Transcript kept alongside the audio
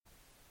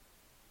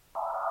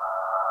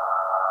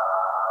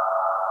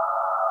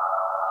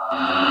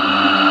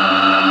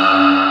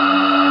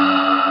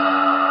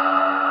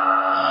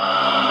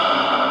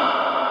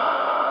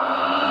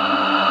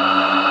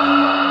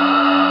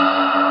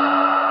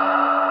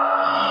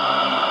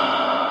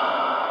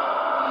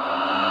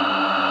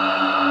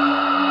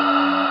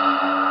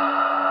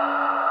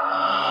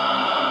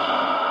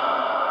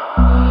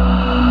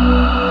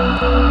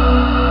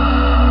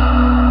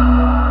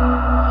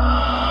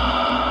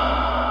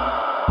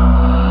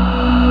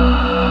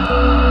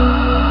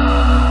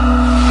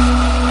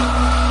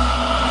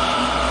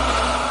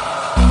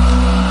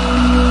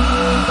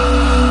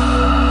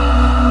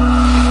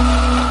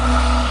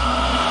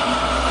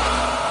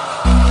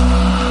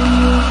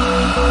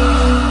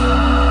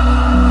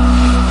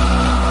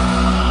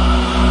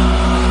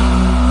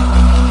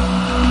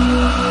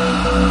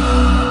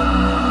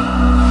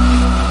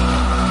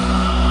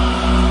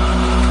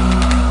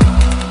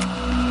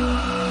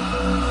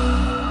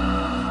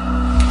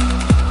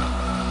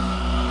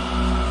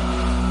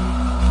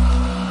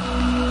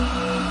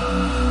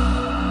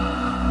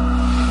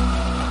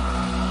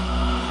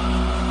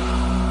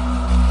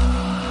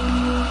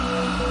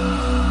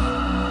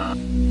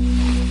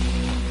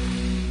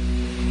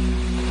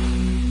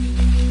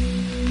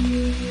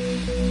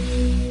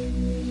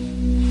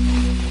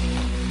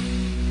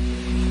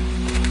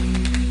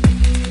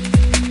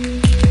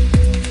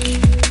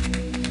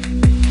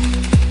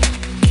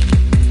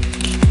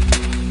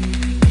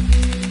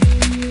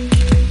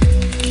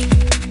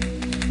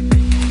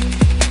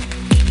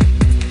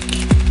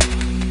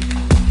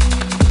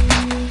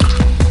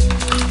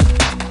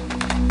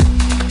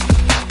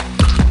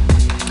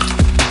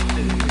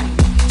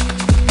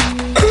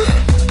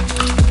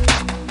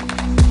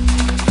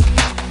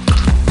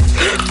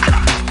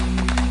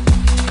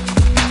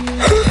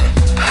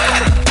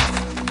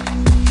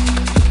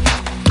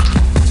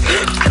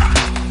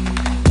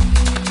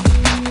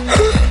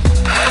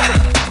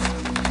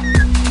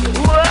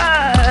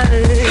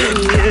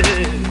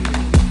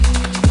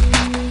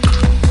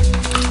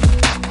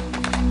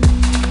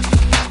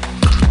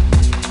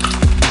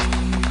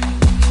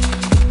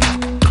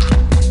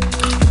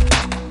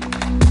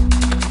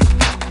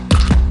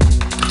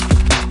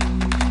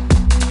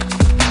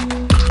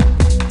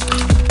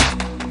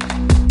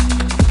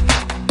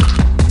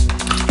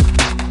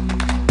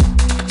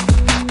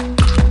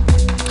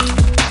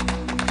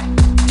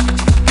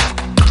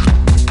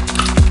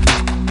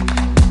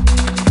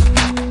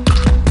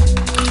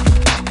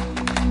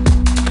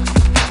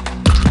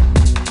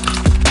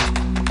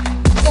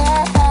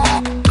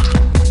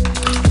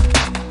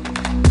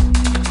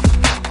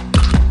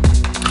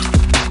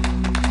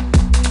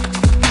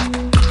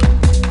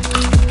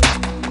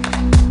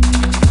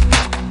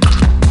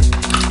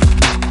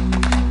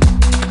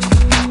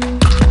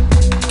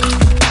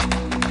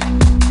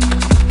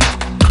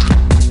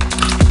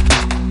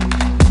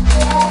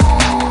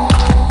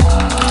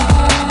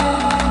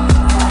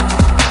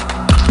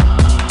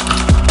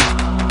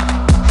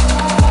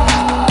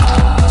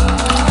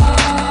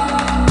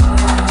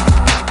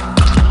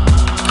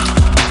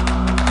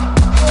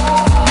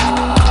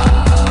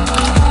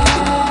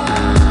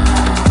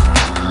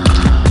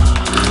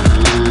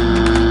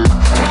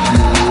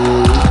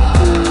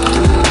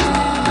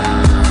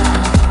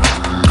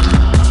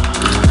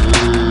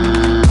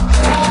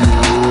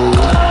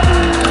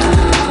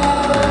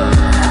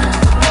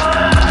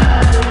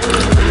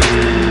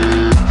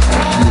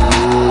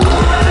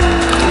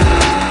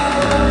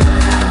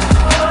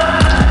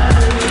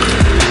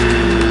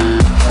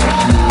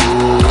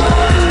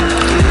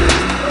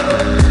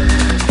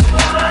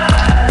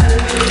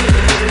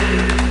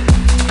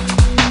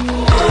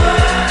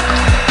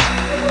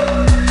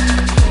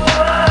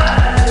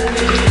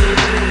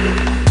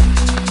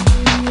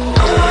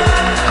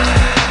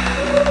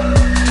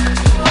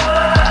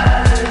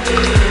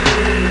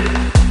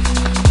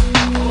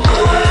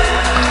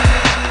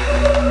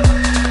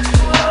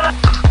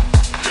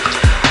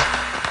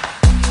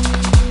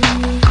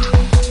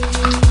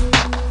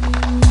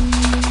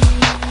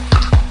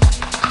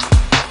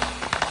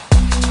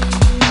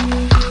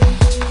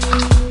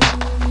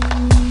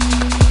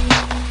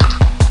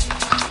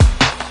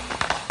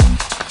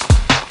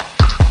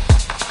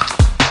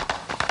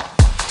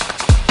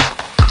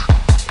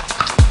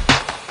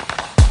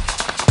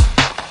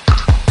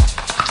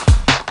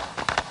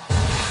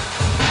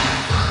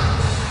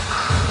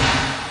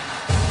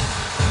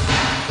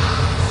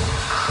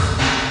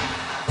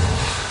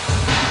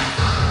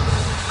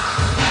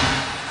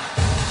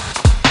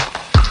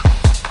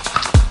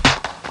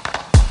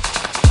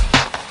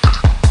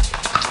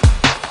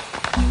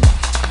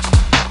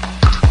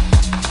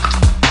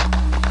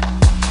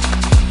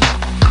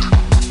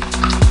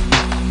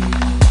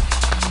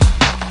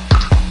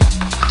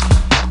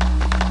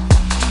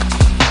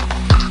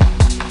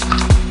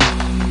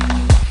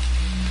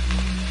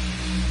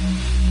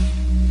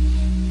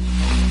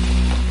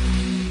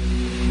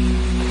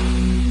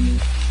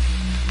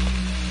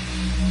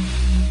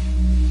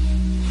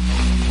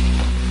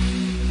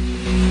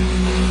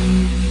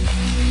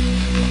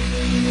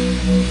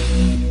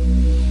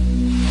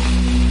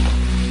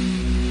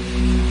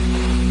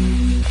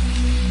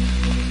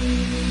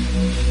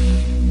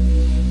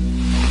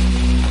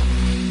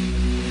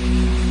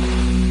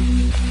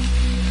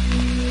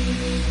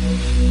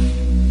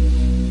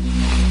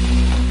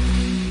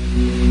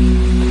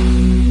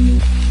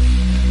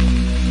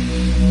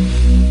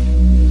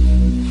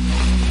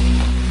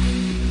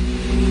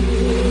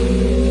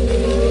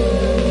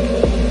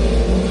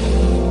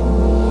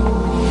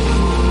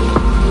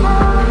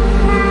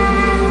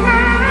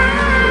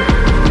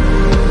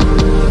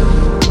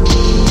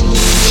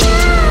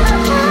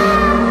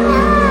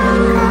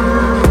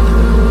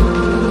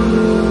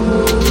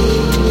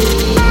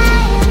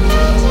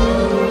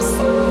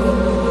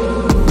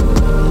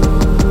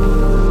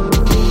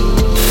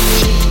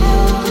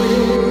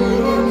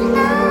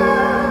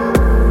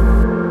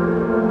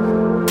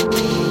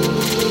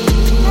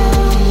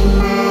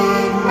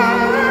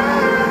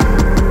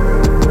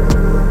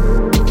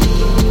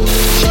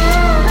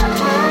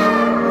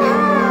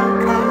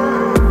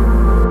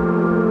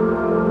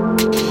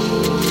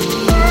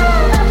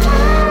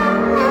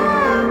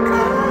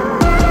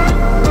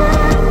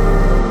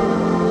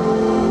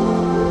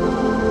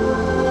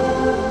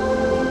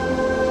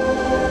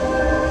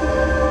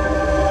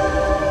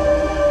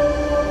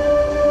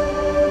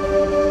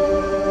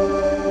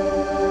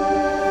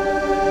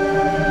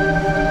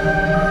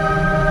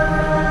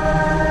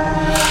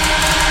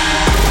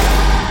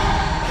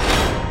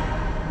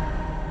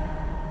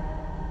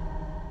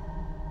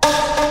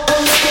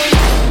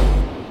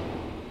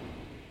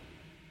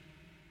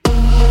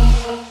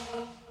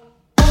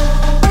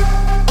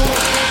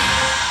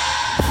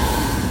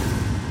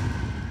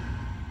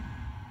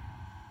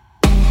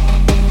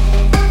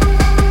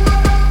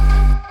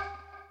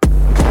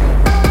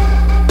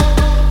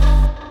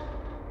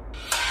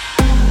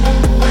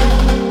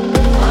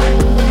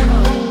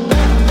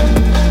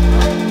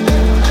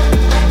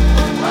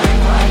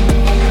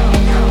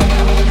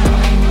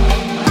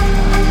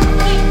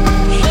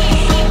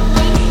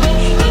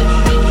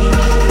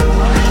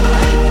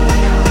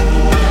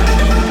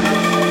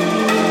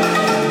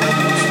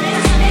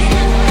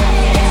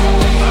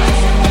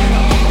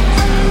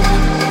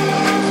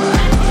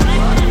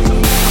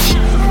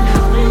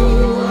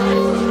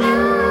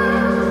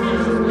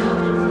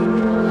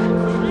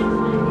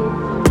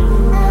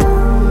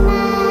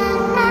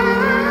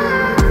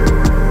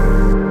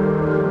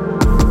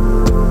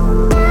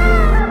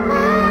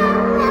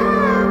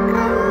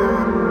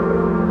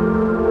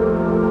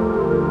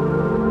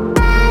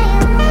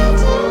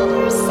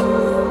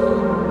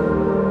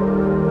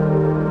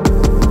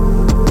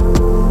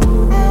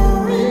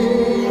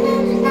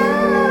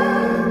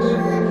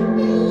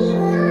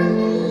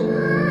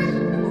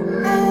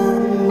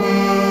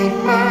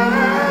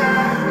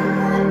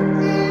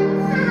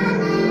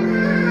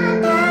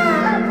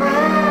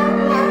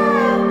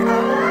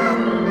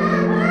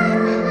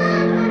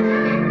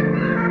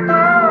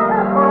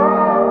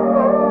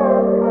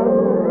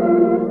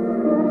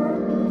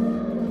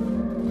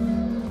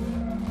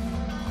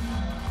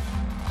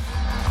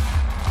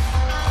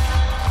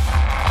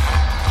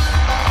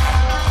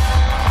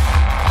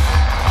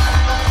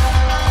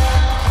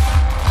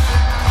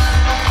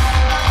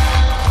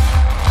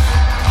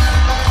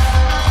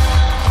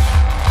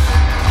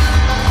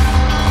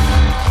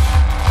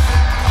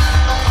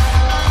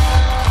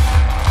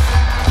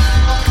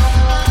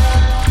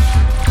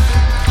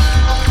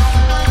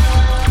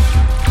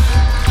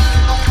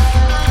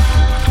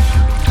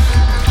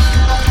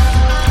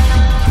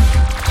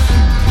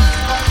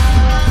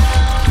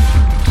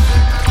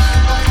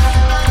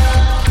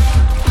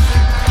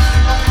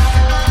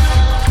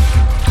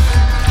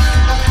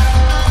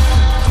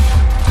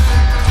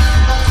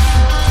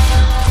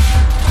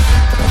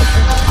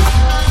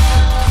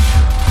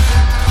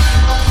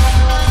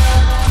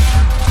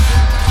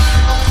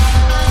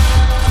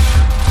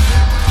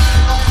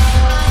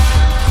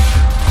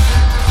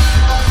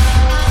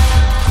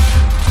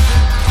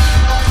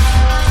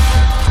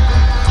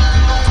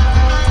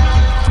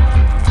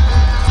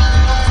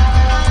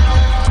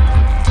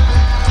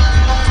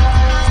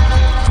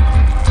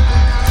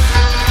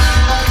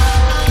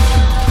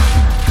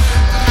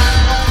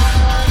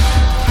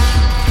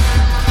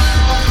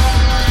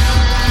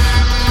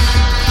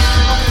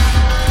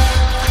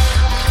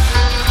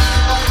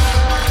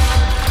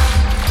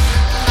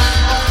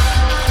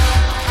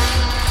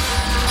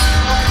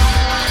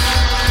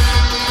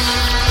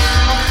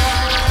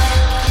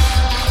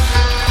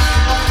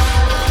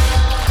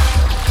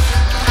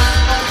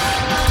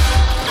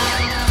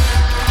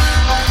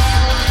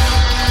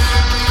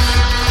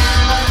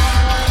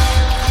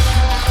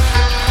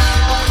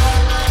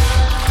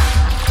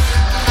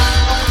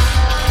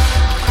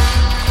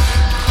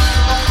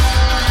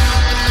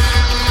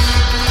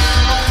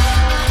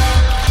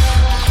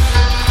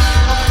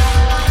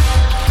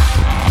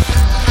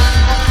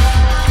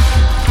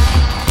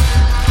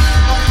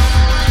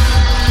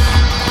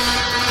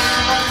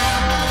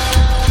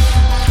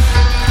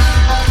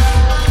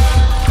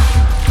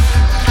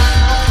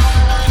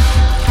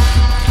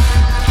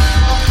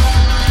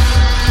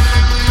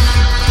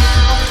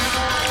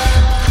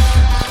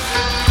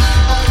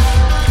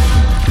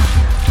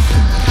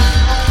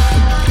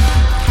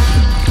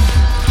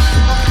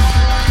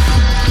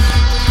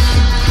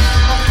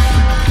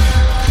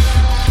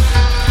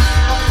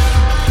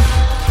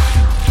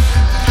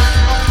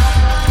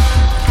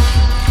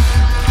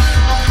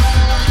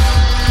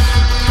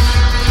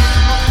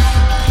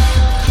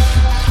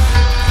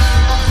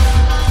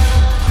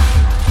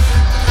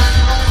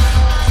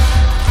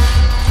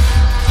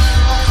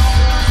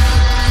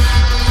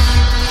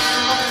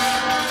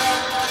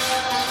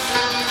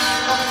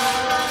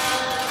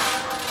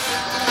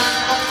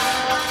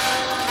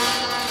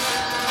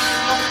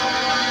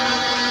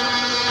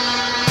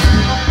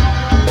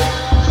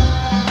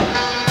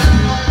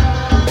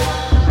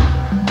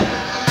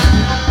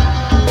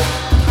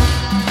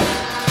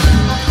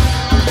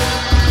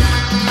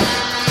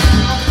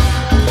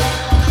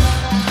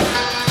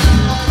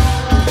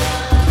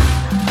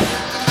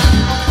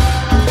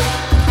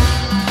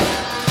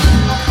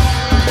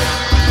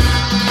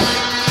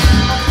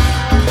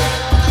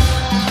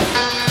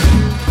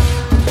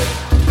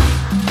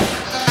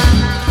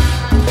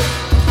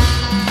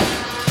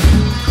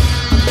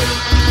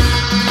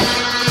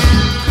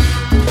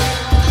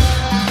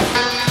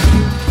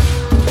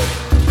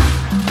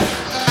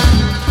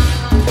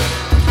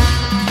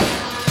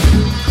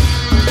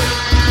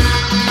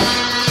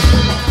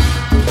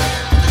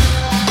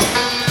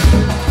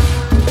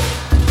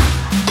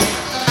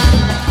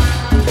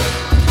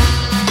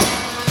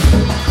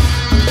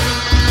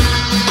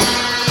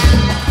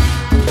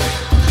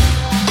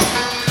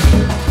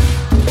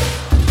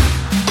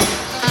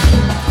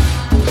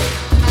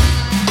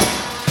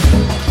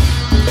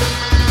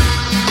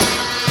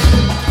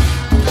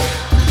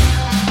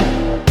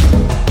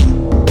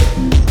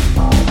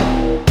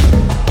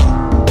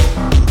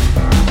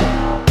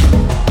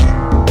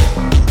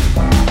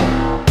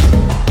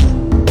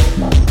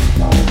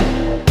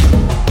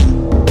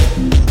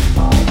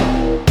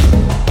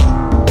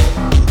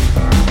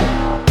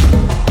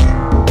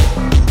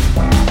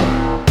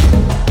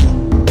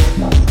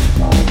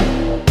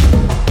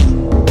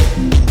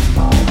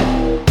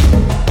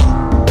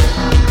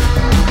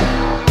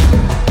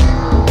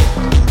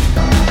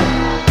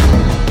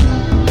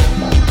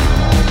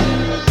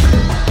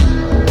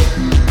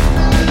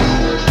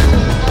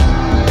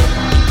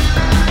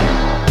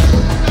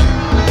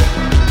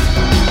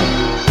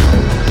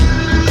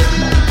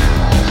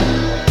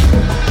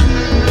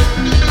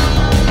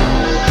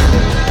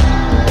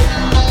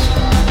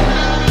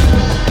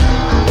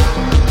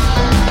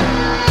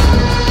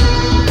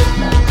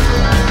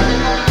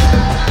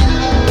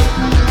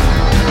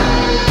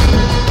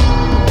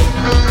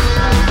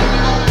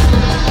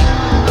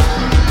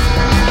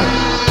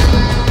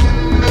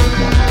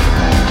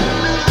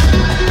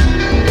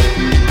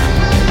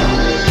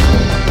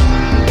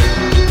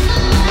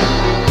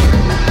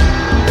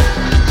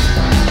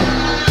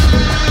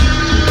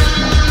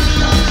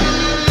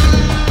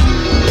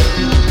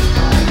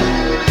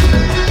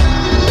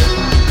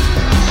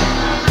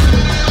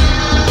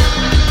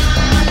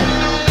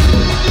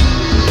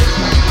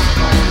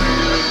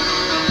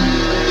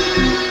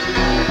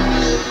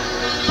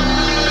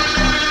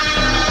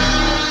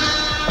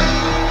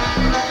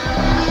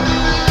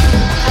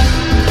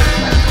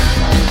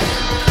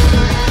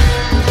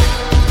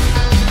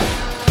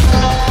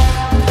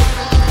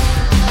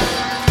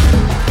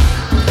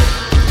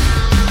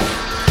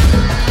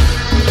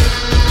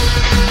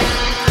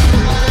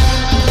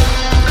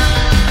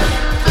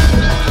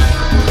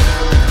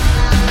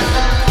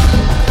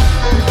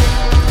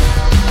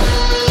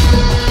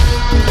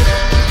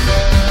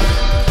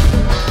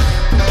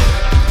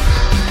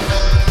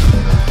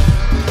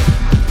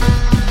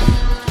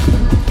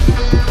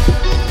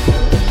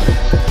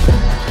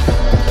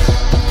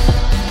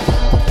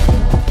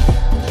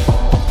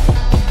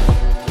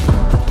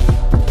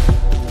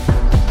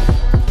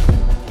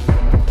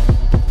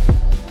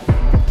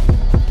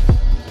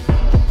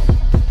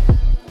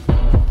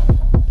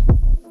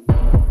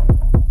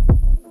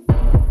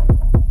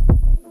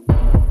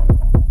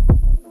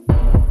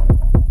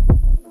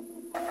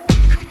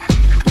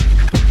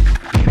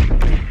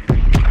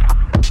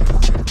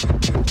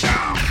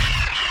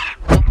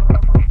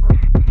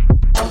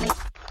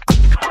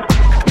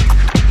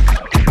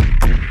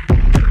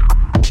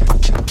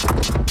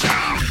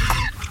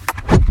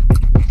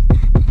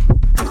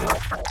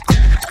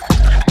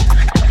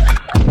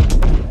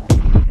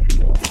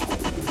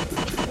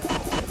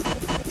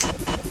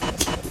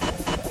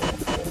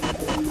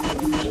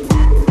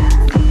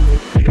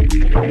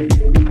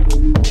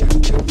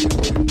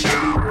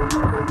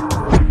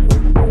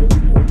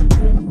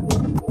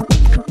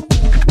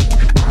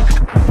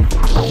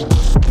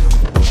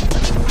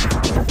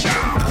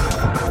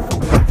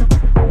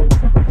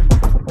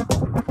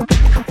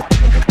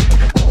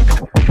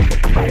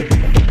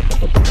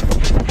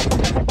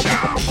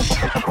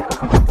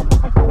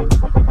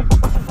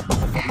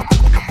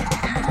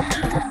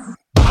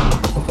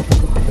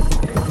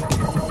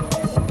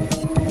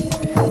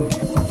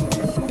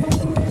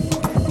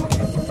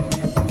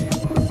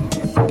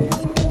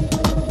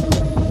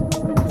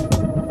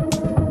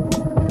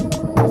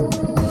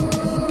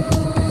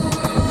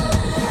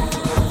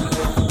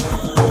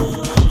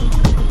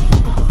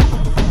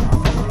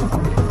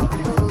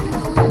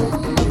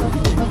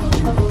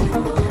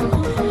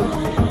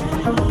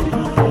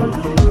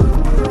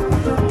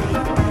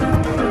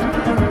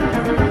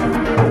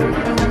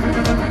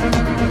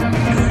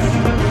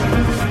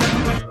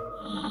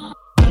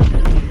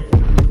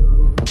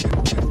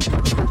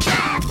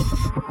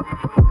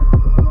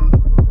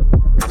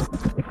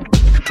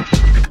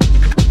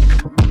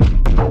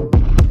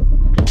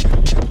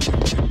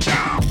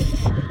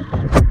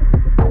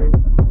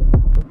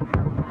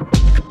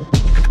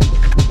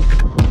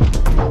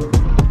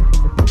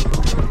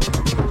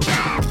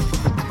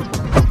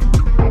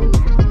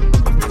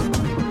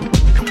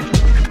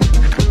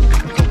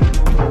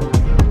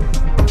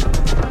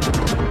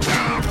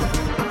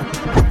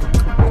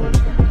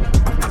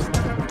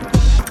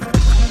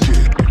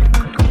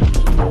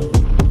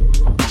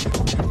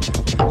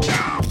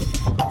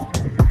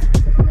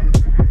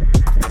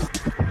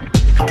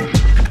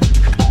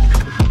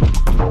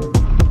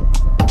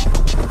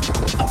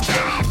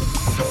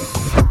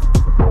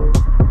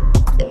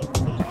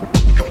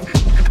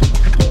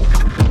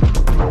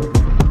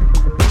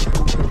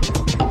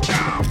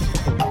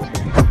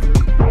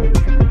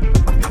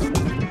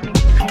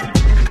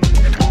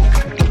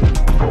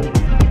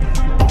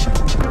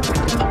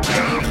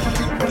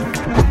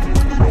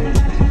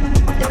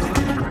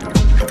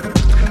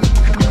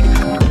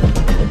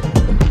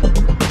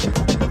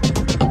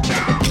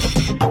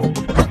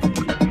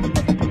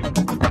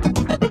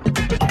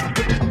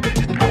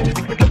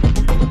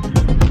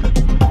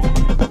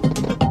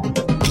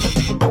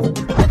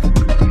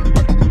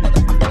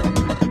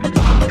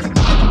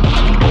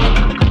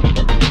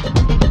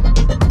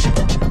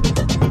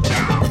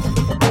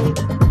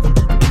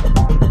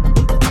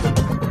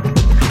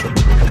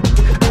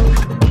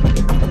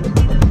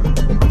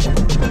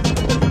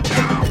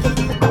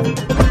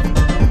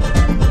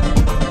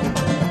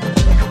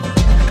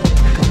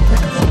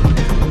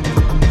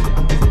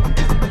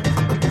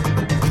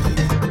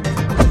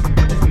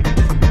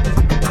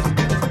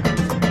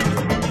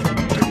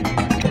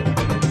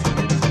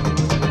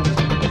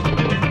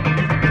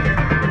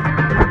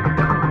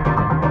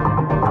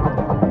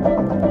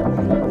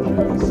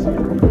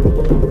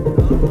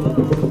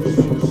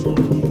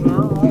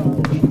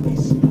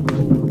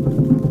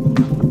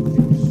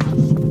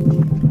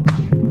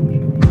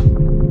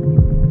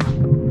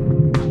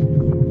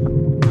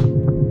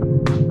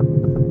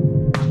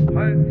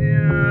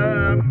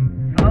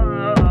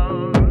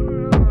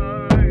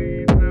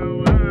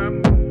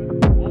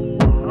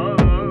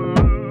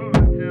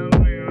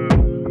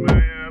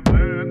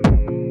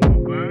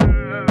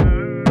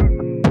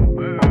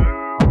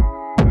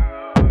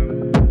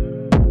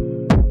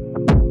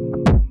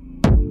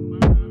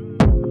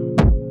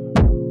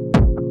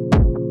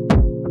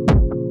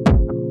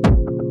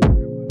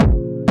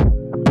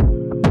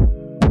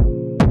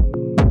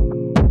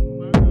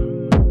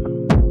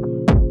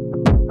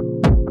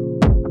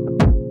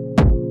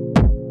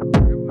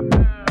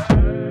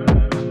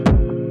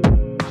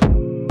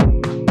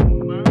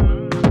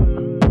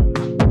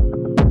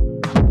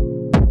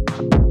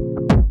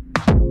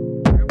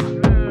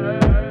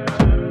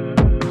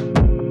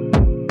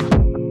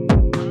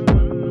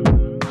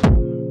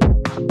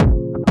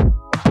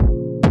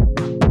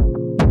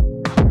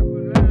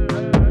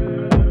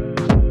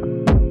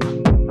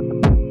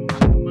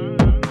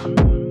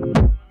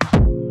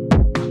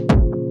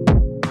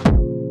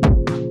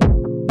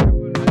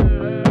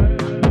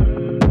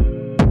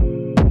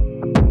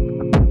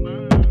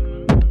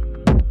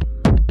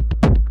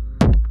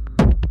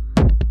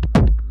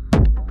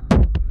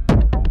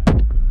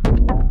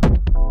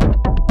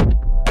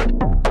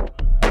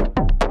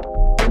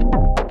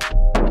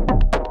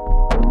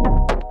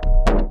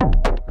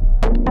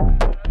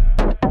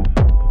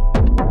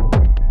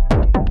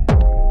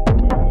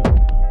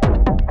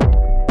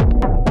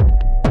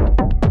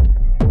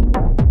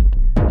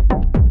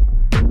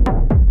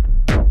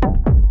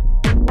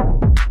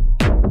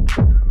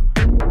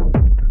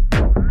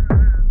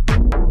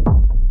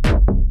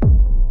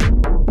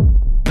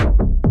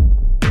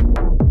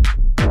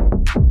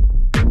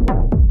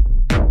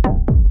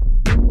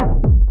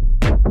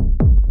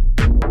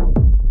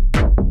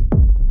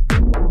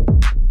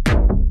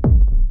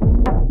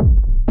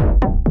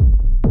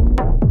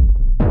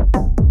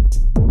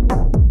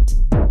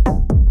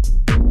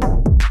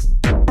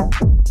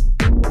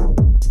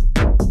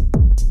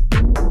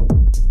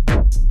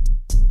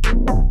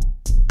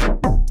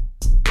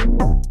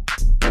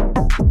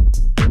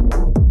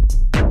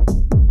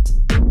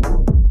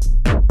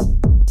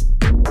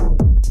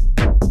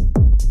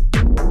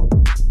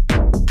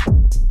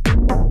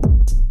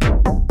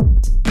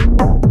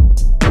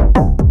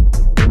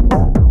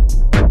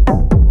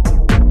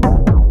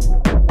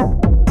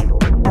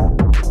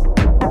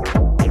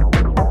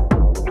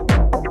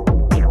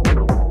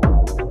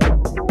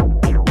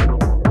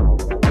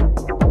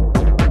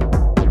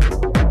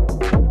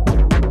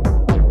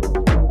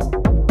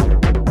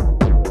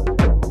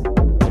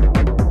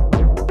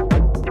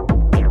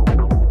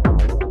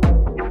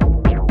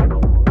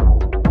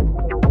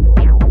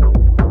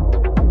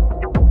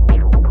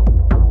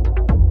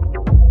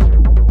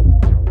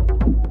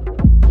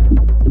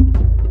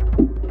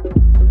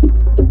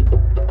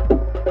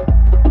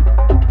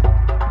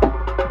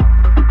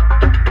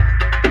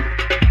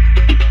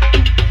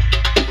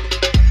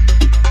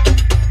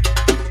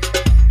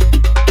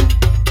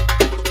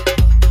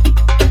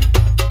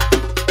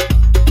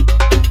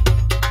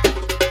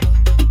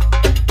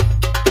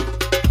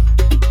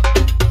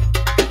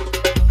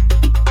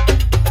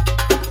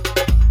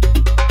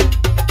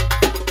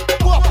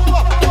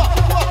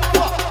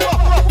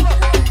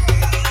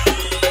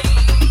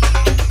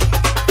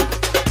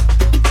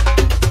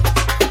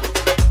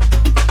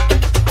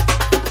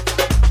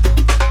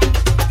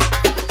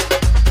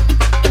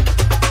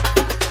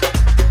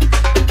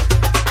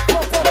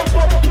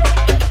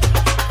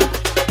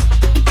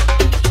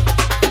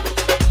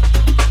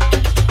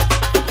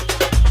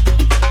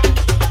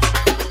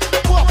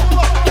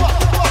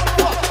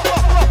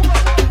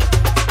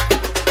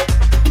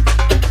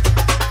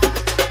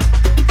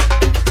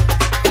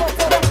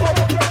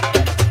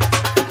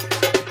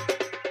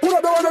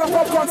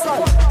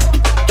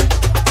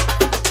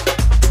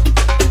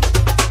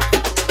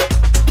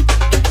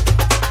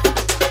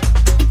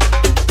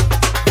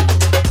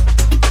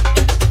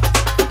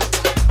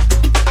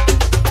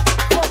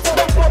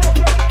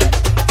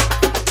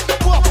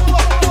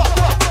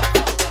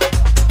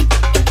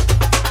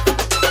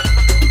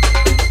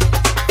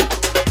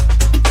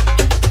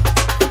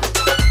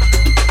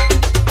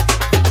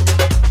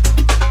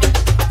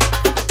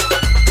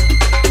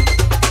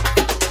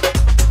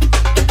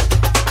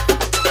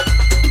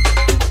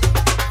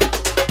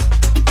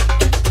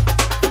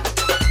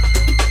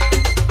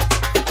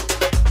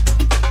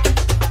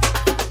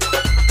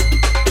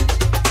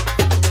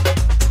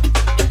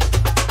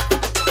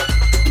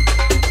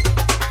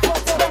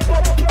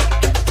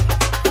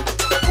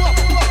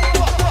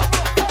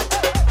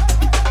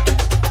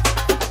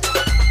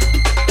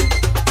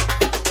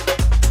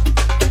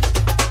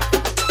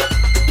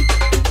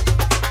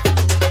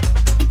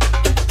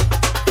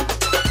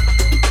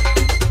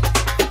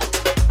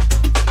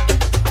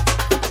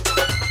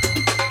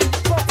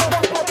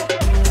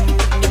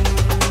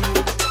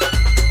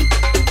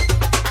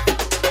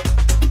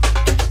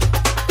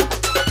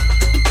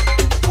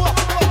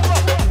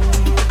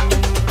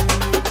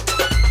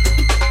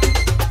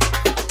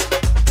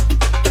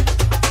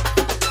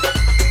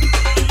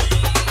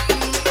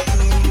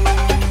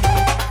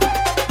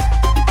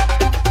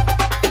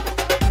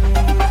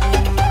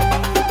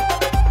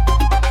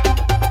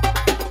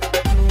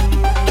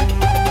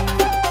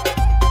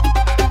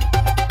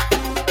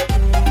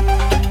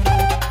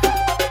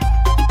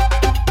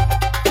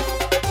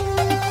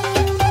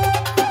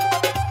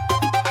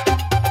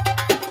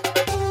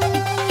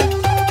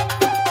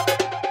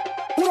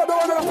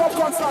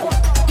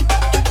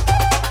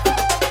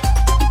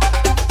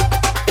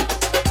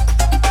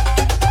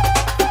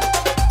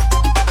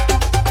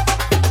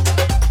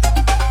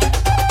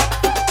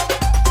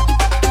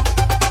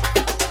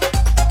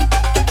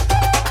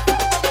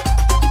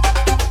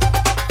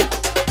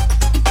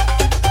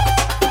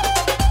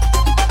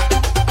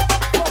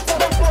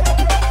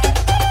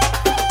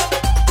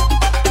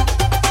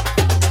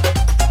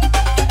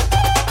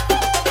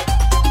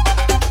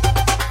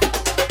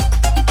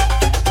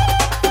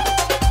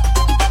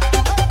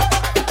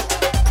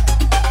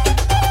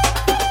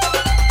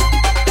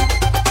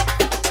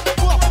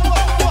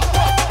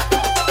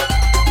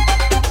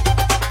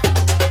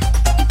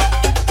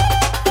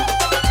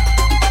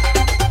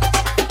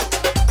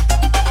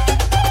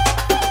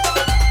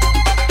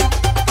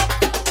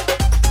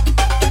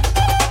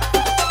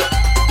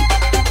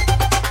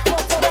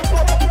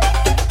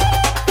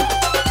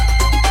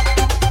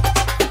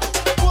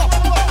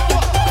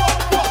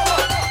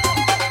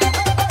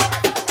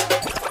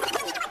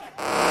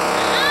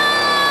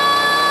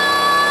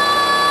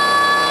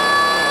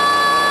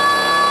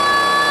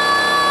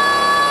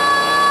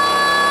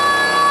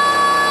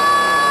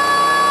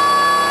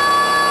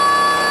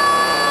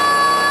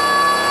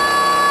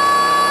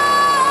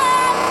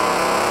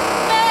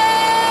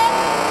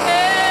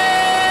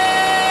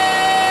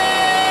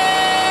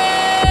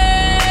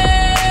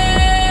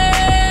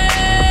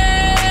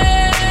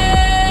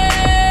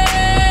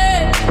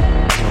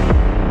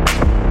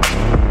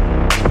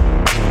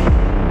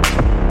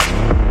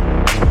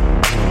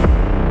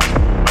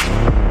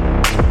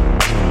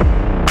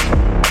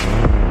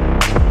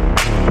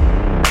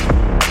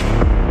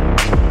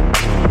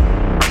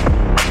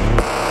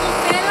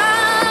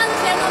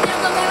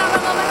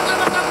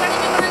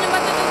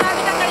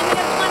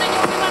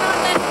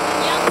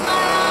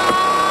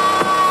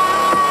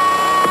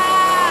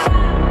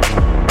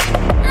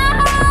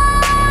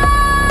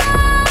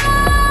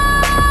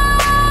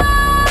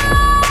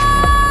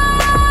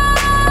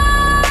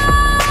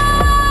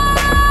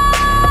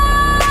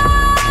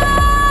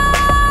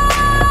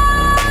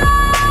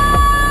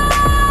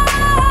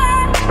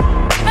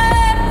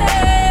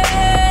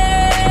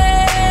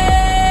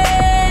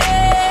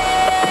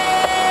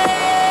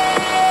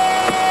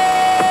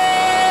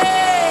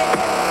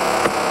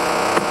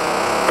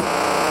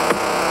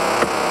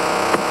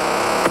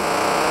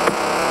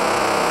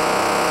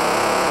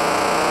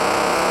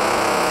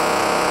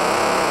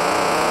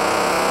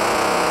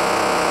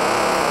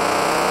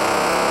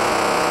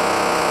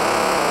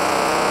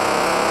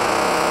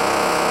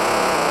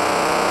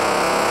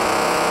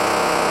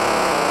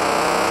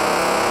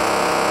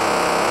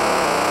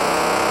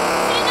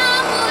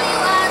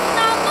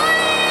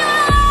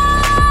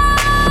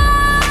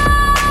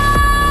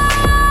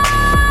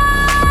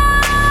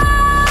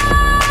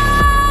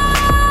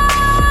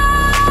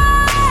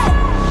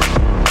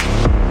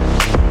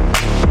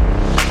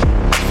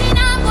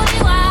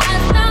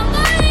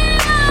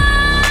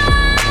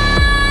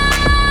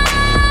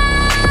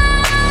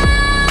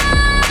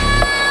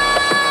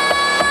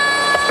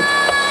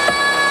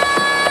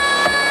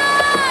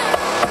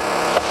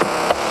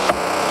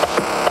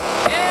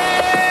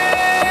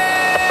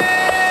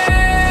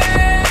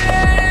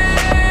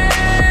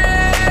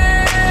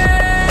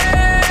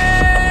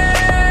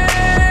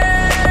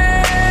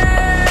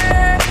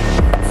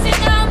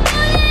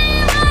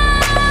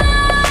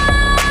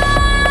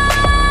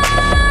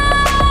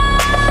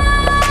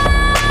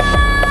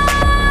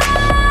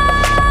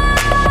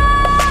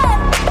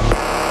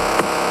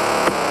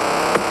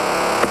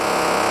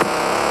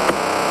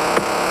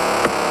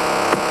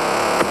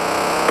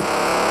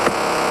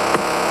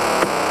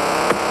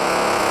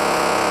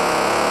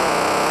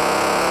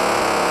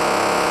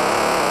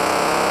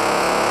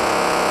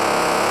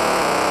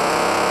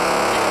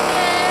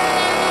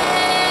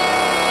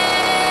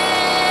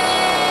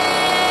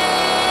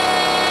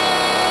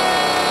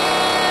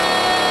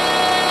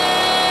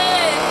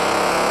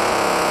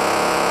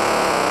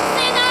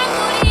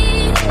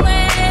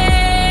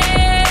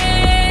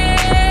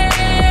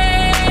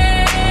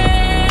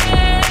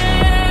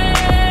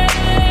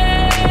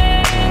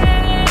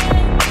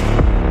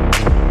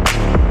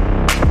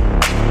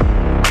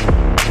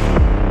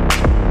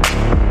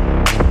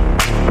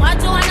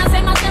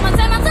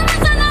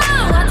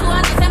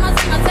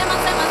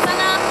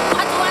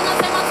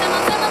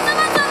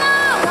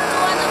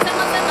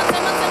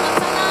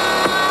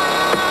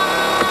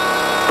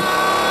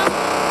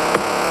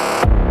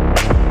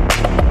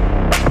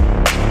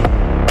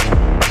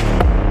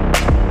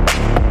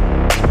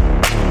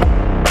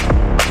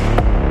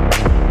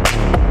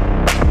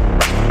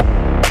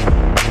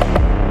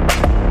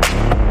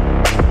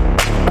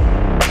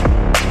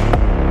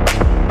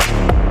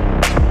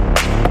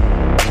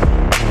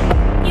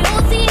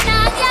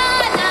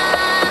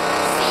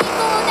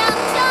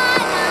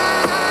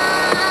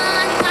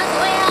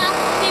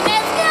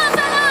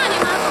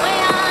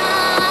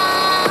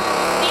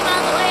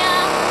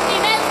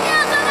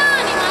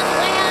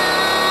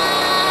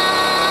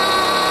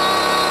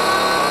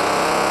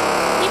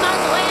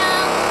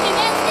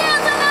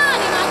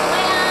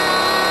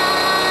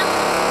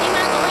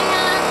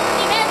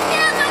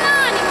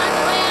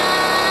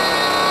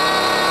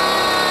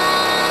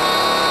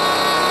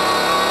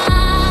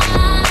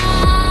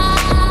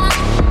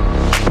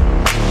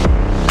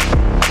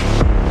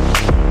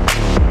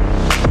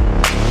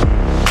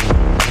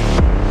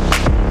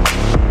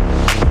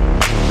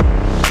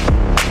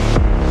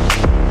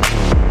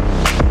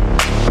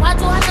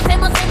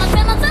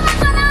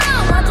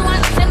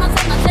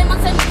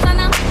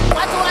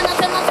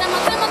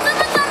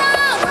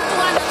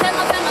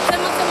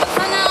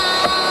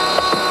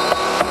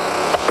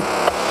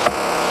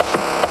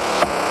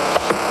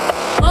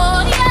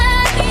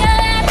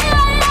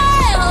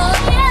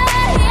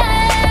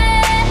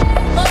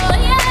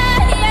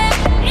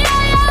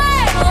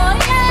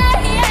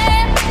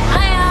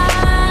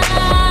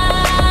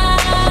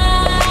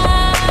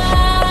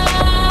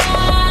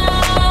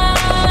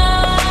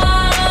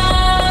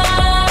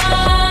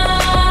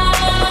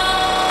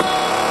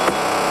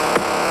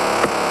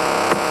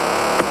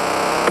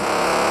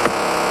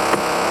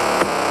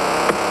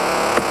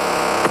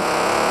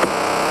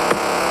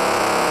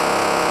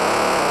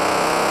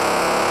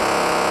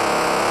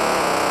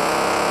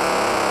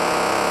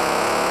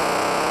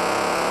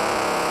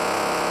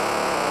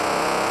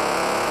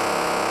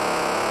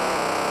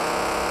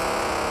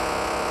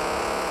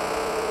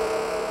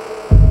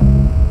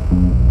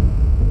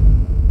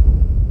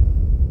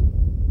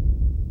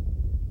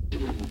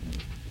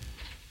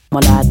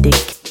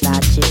melodic,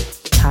 logic,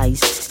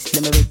 ties,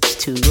 limericks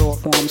to raw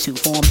forms to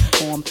form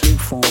new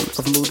forms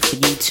of mood for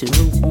you to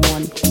move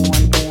on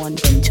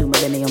into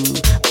millennium.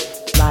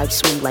 Live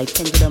swing like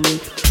pendulum,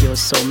 pure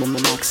soul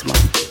maximum.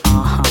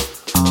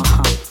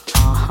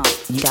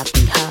 You got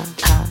me high,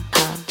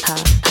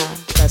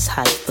 plus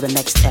high for the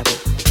next era.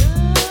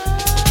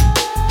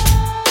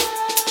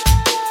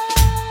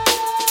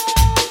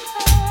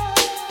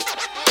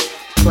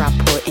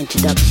 Proper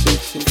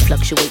introduction,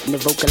 fluctuating the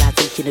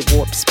vocalization at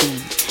warp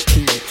speed.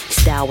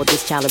 Style with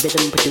this child of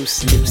rhythm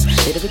produce loose.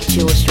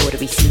 Literature sure to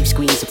receive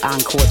screens of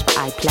encores for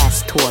eye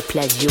tour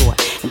pleasure.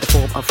 In the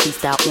form of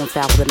freestyle on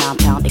foul with a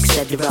 9-pound,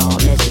 etc.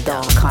 Measured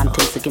all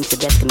contents against the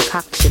best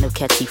concoction of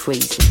catchy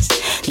phrases.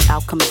 The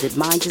outcome is that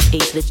mine is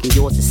ageless and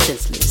yours is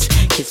senseless.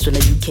 Kids from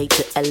the UK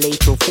to LA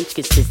throw French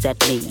kisses at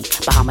me.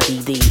 Bahama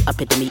the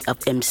epitome of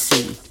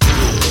MC.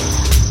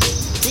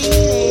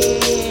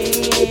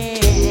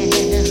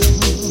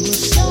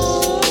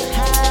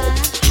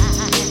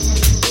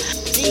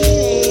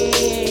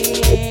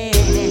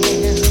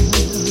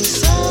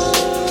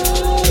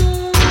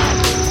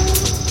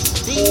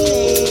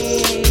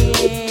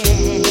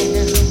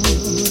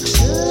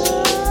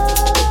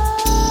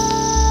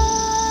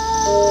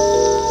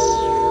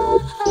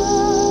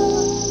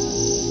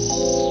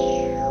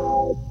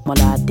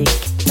 Melodic,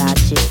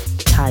 logic,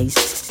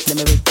 ties,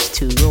 limericks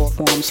to raw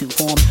forms to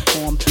form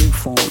new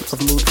forms of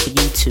mood for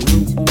you to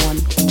move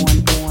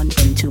on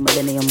into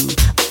millennium.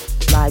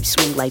 Live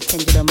swing like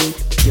pendulum,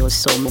 pure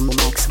soul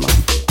maximum.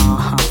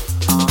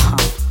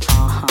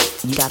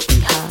 You got me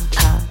high,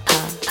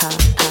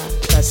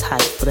 plus high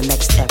for the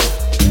next era.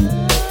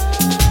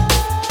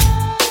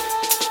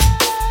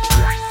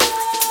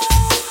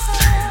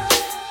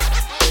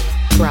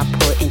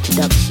 Proper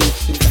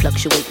introduction,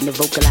 fluctuating the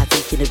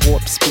vocalization at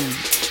warp speed.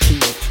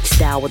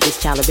 Style with this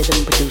child of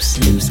rhythm produce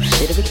loose.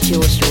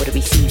 Literature sure to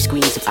receive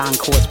screens of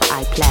encores for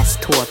eye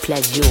tour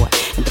pleasure.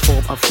 In the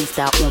form of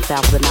freestyle on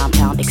foul with a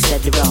 9-pound,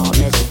 etc.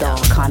 Measured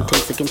all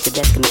contents against the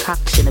best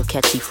concoction of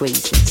catchy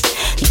phrases.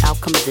 The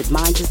outcome is that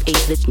mine is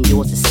ageless and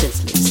yours is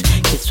senseless.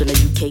 Kids from the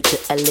UK to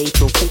LA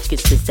throw French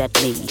kisses at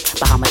me.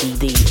 Bahama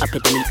the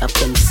epitome of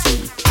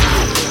MC.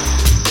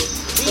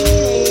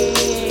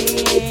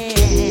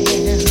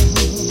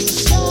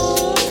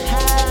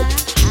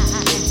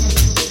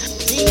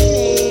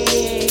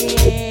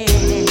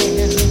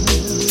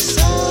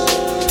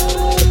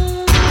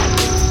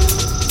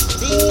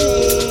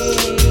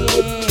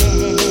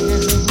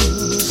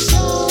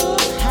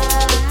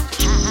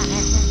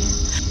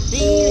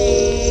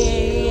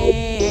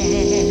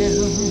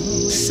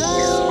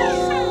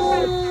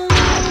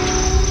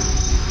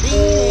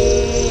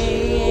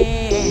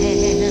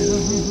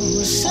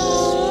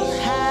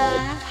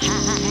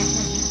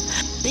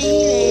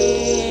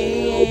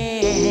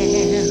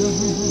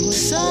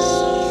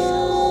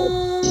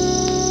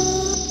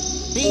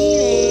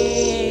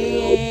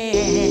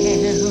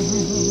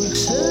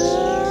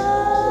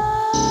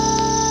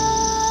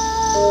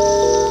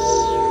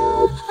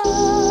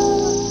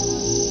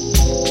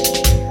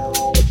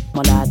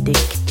 Melodic,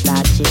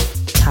 logic,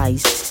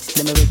 ties,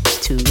 limericks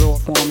to raw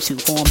forms to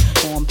form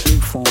new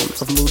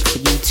forms of mood for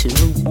you to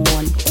move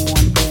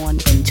on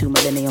into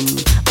millennium.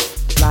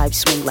 Live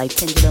swing like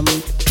pendulum,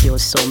 pure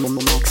soul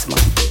maximum.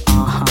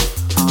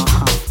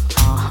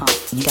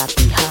 You got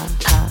me high,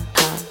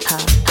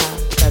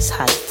 plus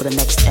high for the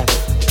next era.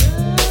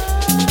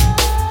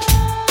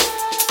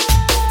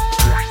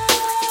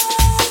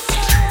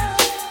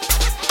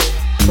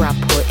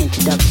 Proper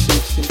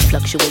introduction,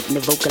 fluctuating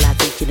the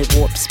vocalization at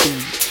warp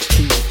speed.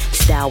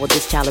 Style with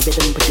this child of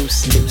rhythm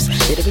produce loose.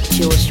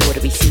 Literature sure to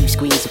receive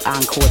screens of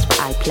encores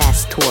for eye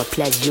tour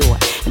pleasure.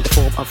 In the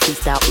form of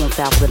freestyle on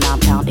foul with a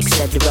 9-pound,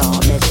 etc.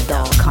 Measured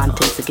all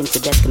contents against the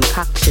best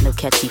concoction of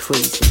catchy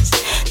phrases.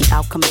 The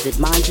outcome is that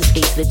mine is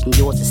ageless and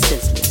yours is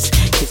senseless.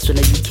 Kids from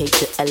the UK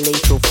to LA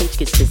throw French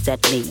kisses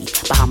at me.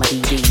 Bahama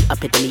the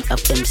epitome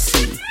of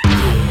MC.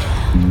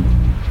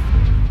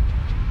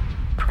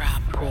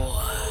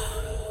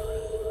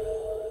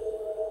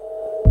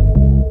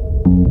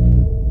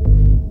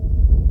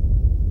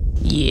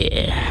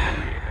 Yeah.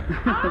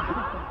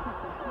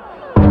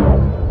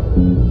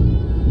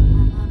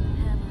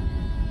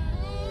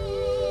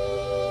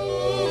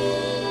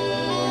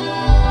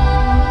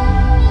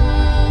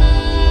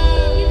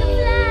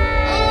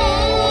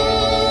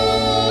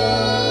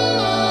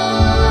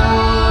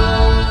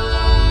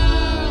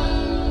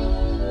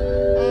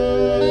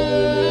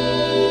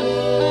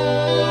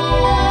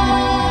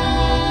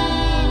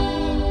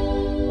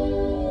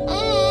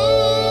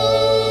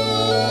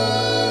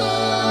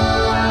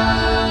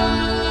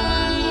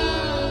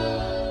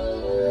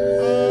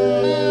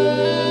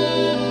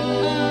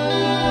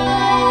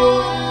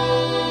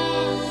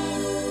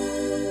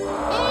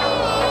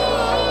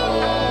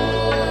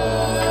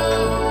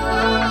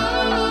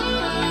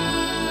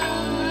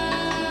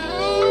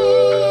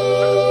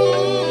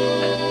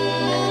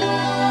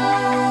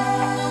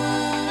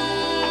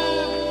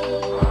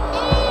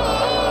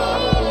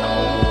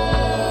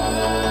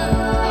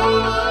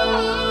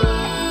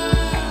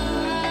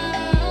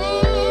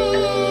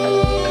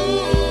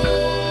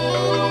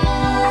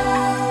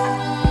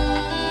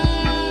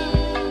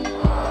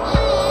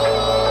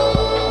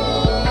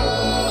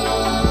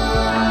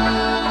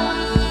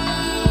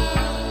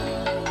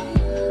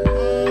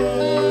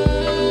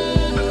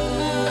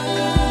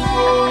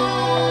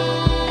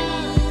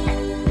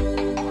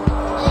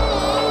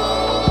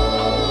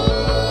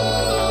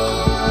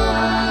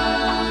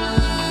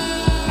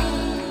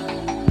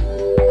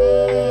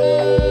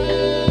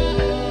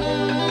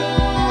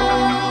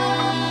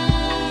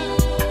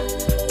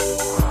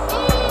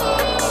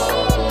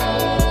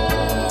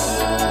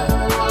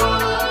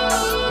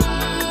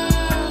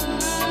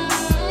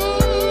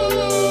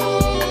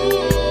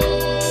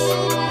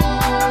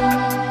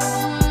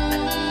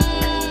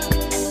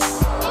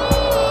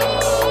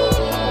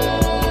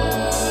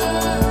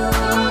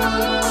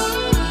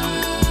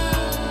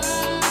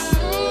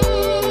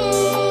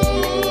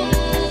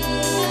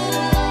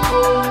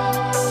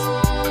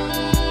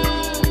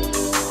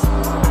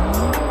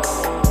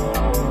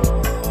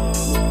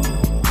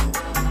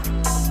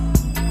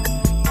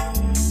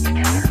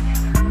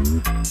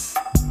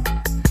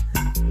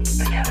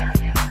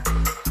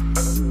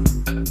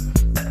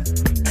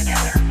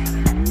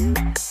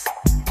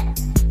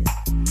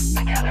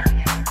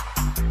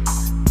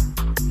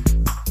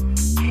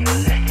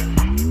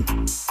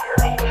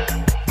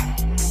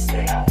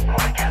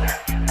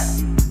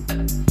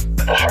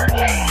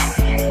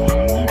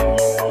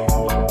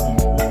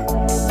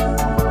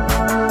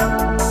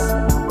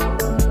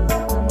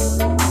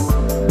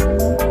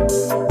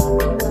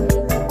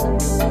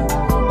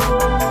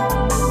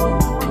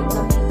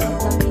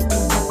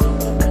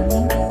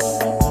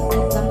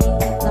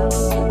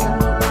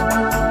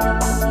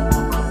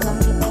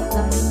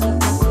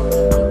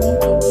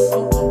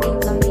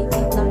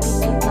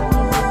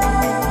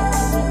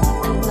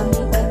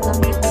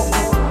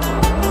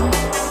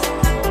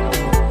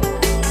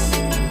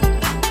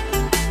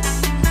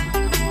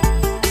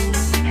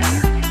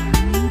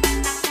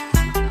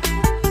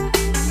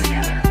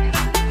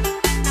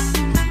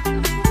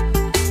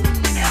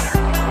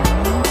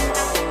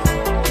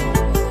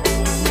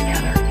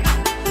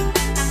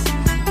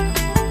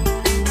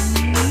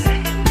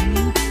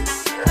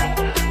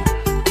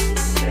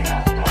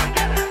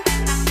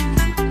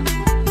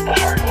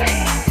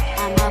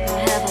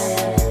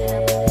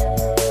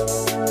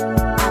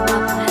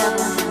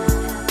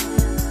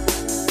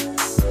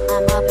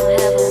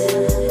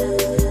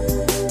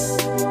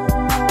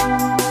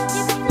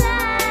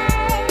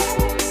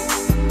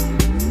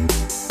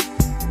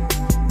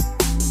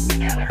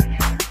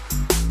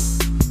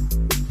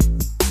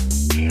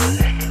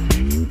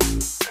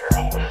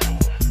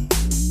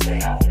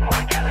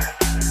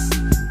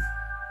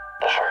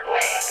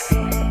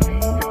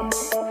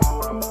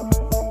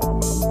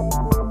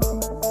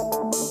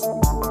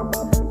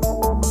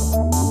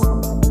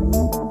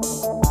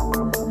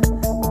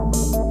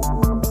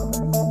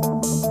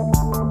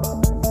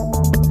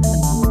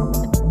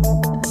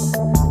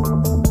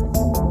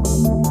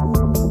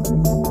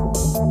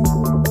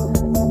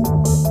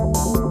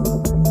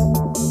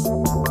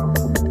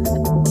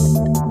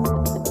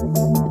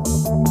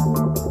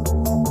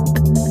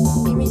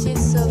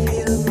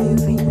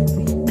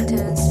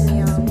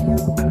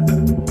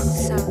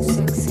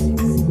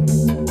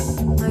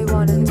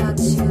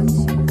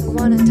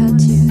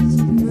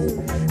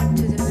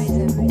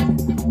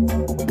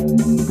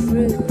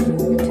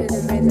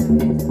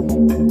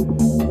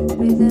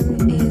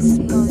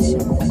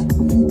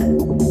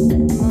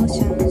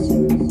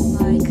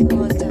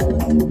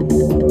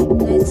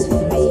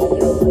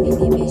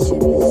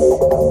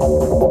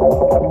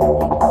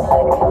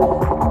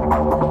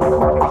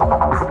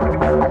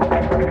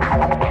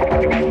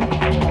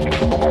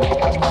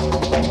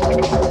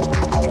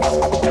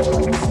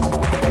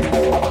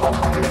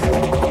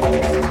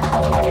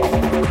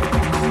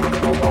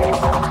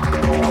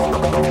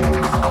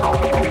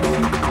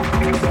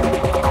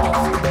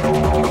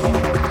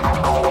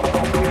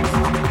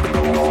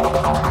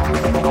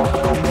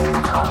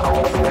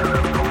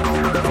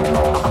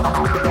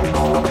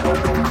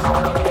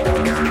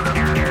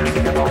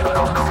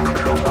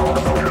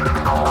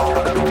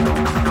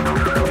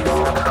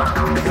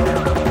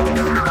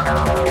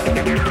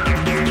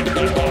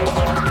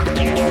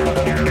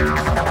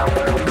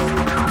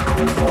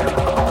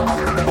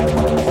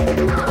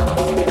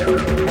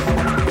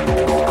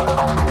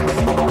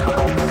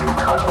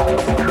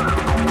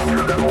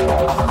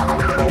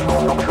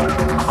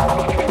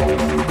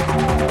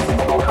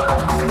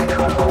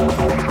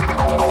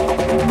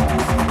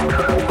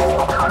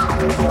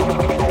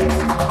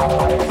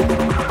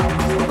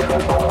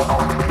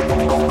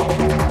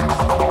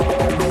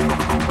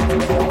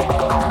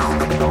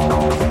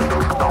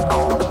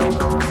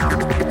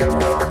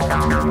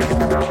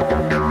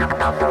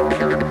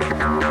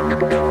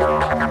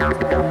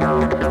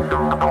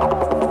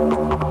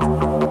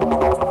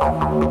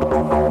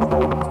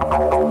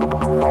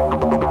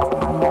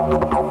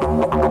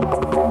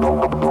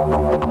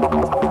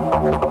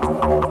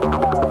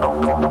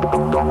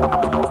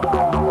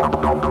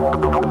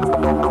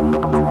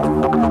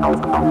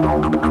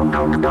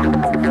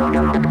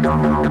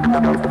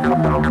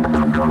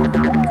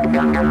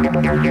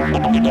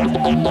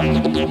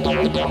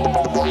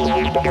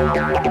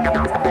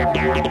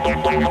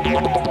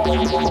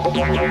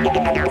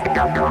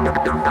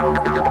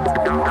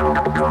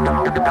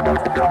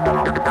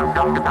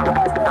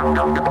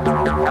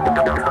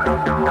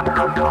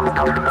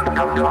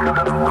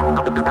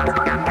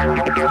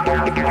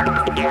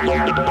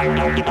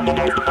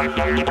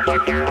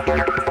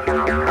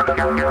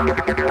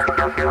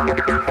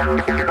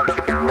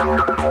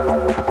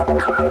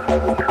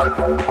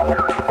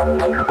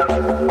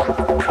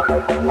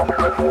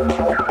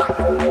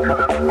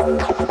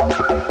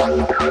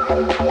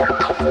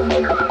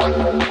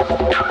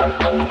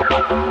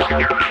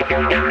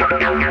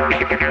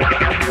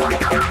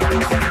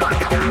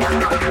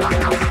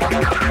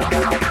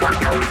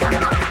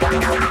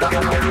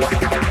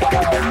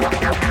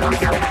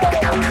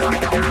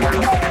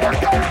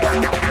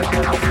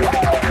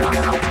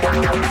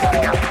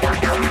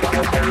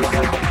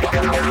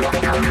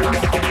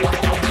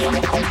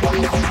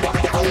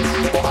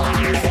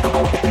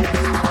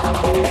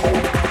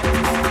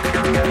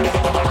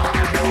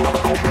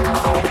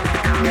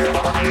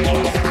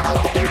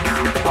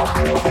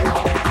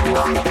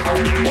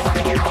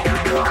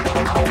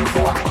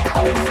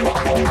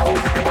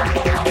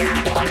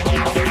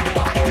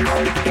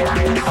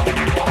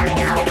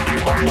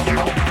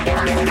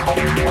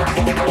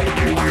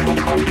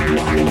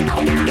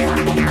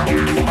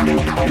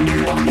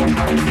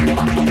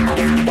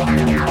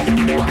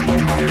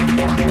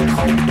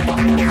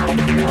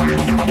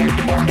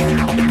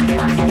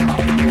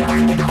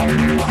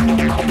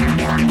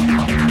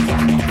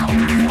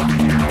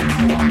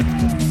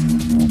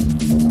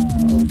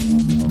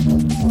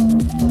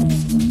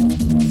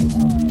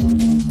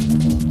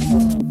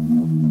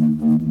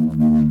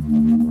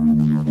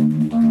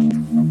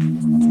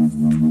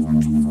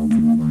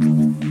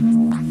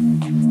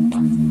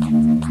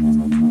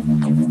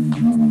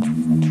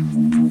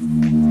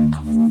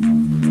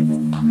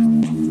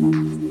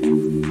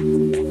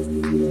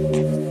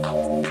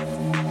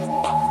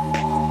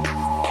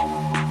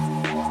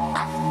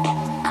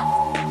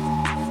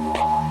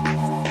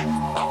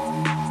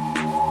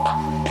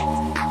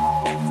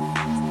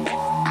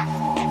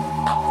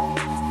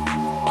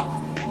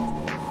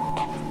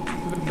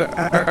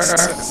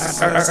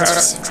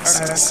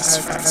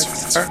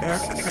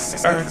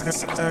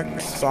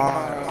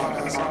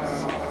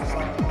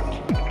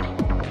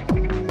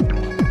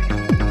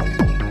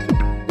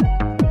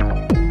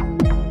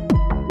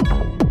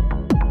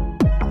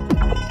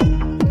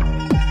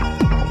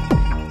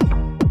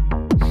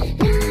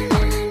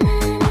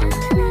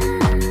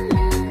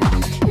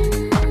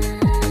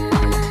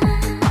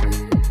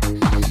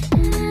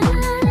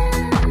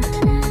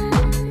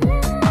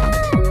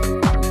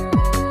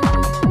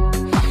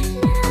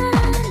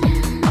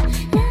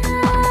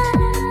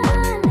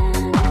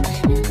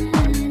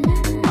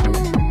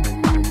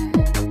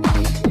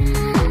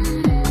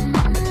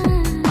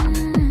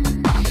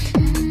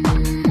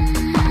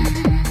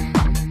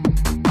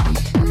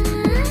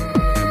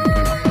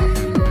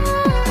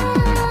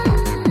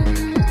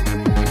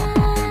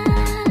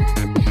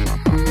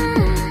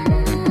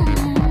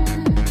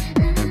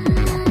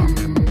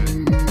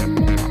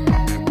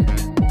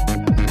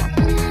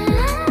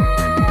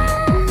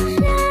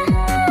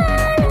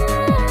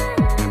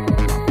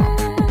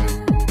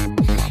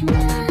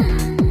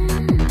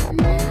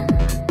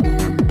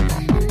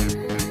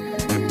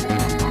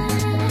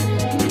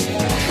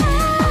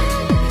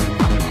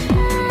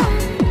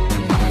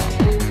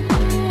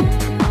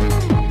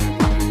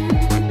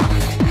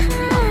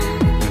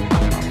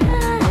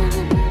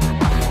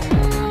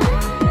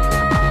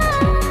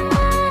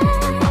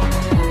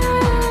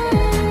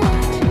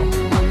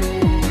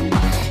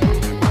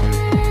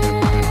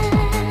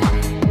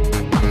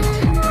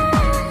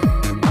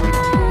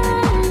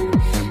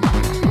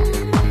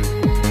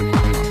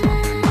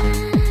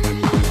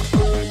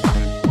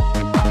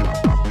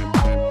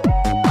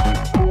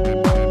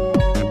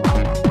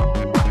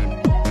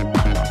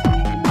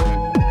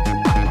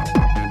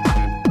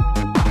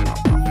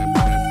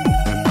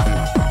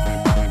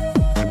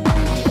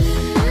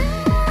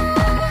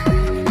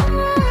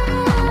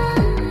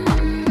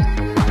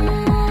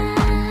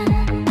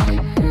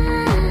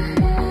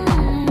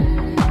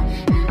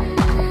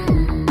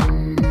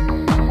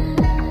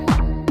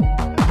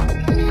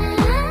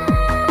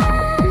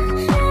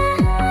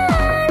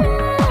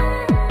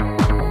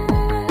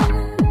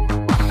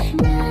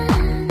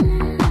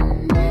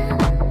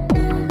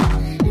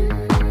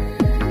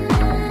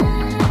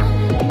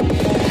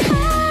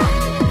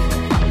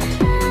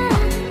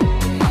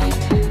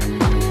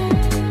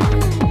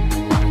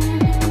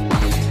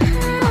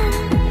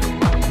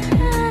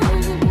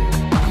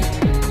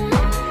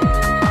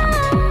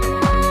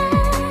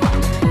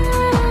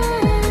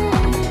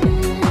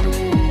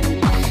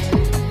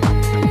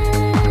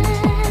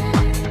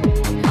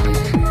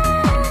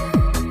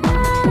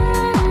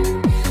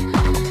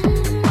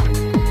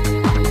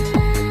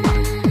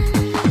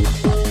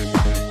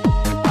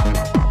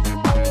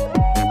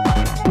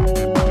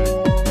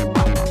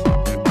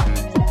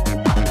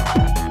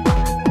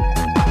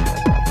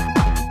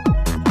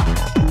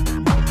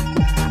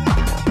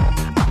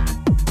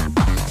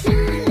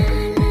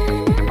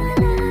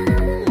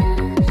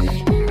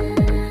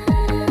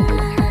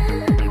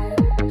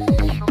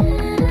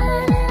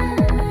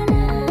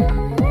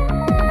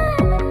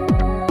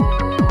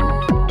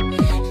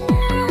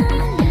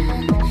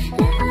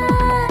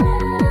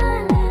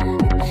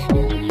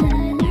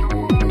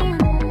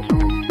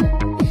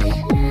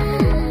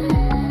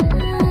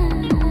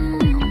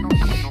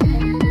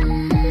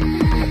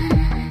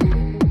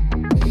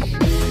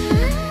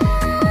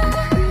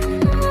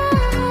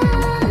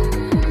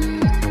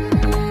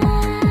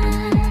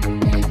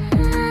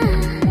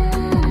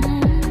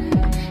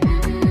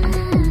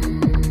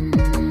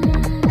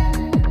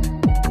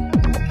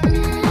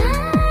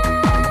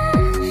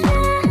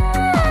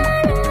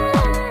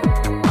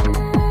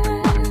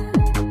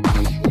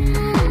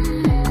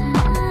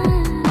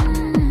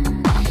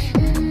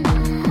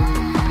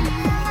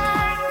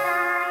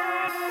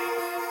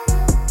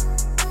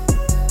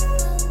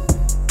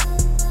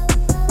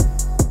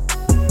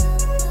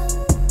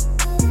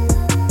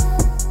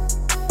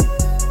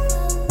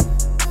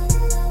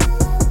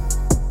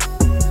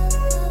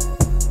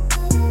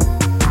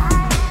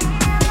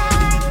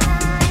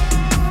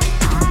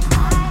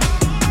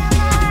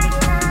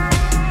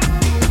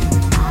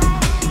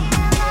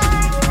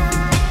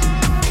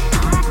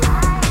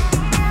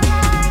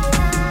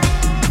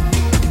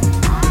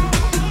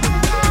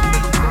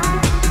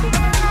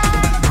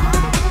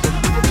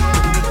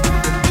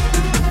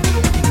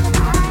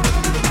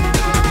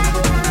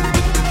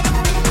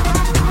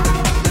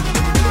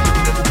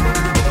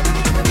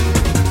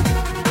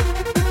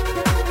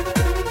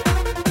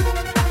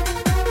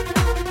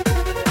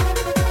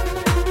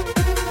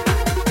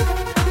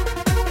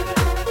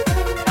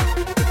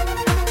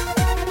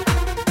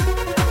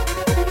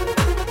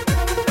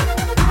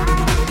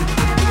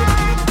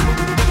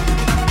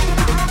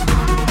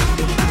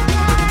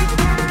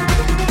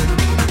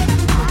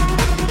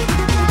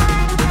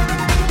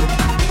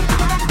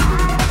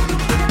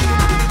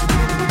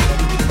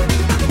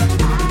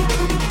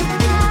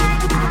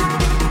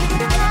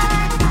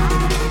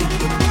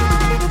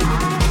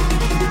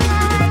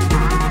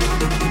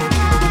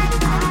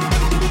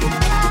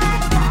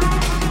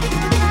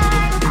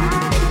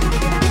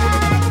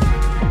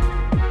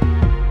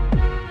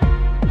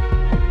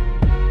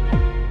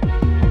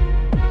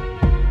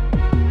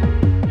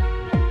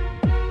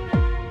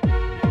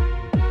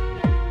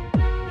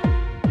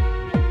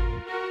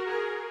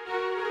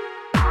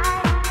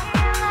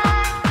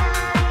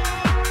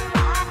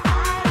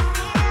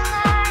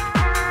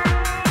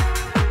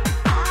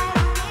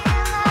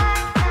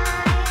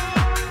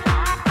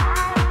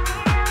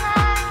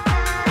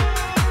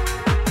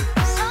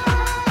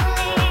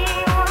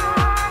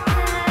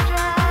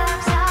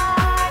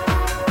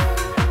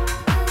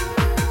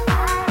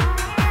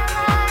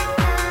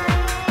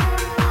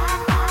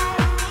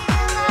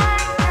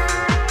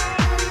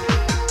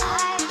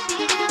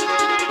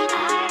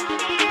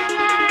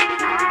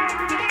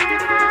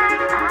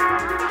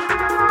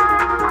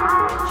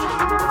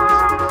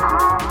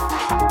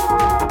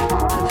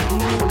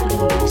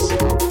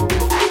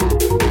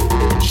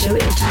 Show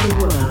it to the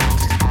world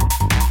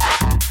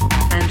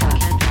and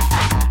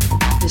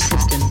the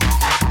system.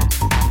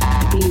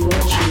 Be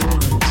what you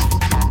want.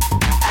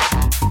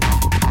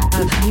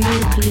 Of you,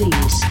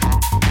 please.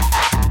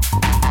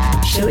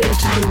 Show it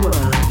to the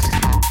world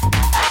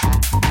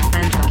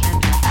and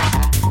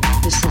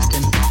the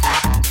system.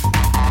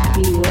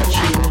 Be what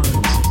you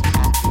want.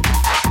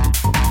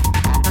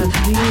 Of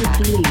you,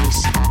 please.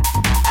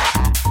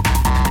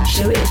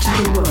 Show it to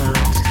the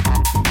world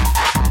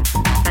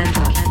and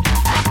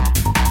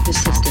the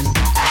system.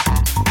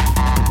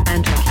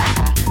 And the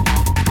system.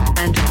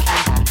 And the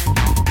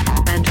system.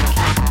 And the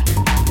system.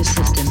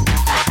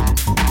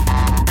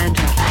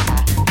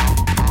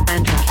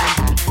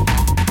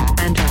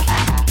 And the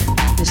system.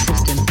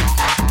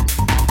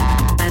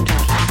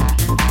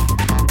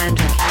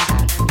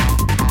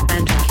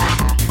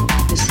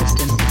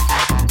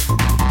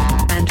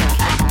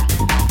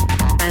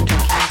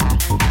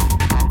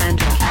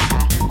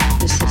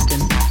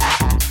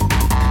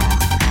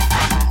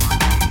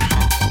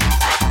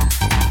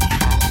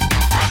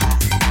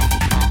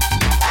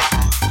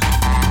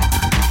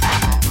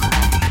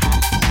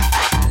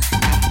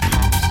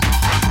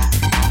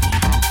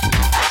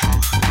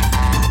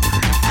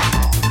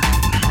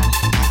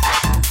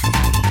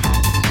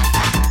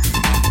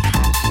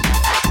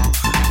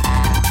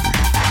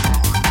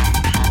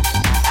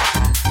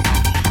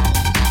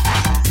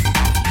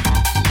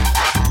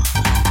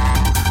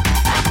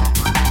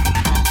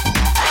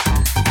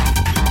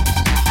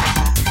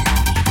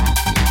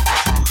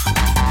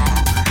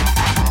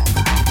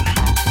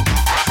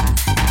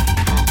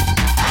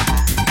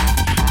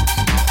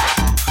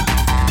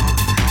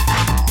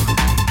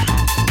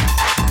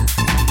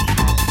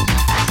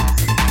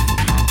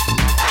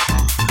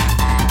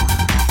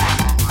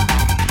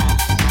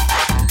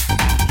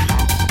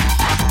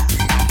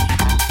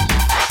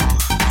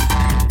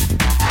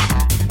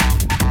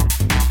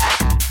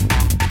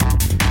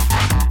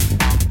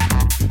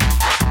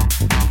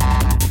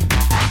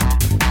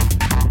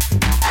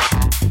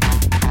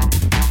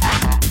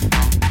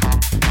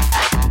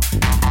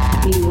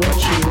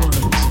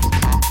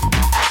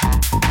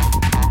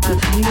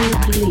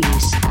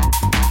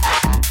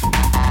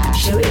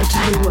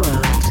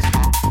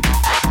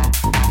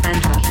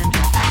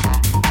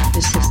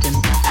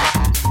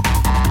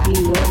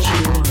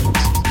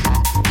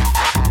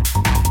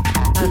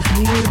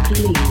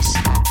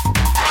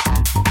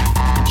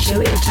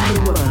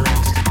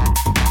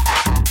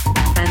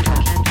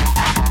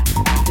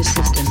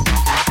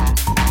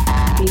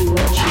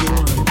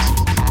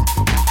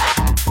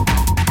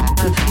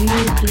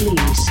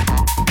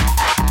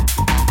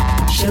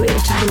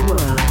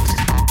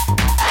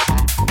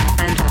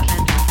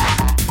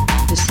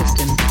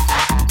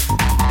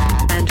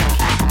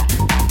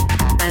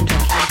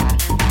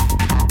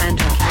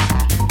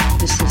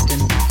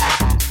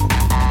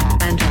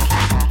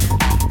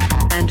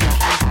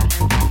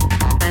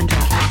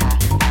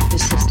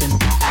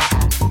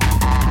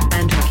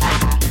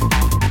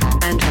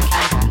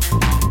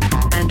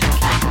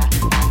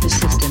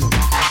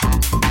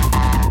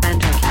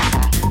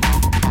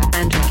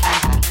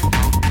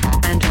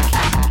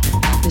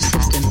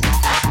 System.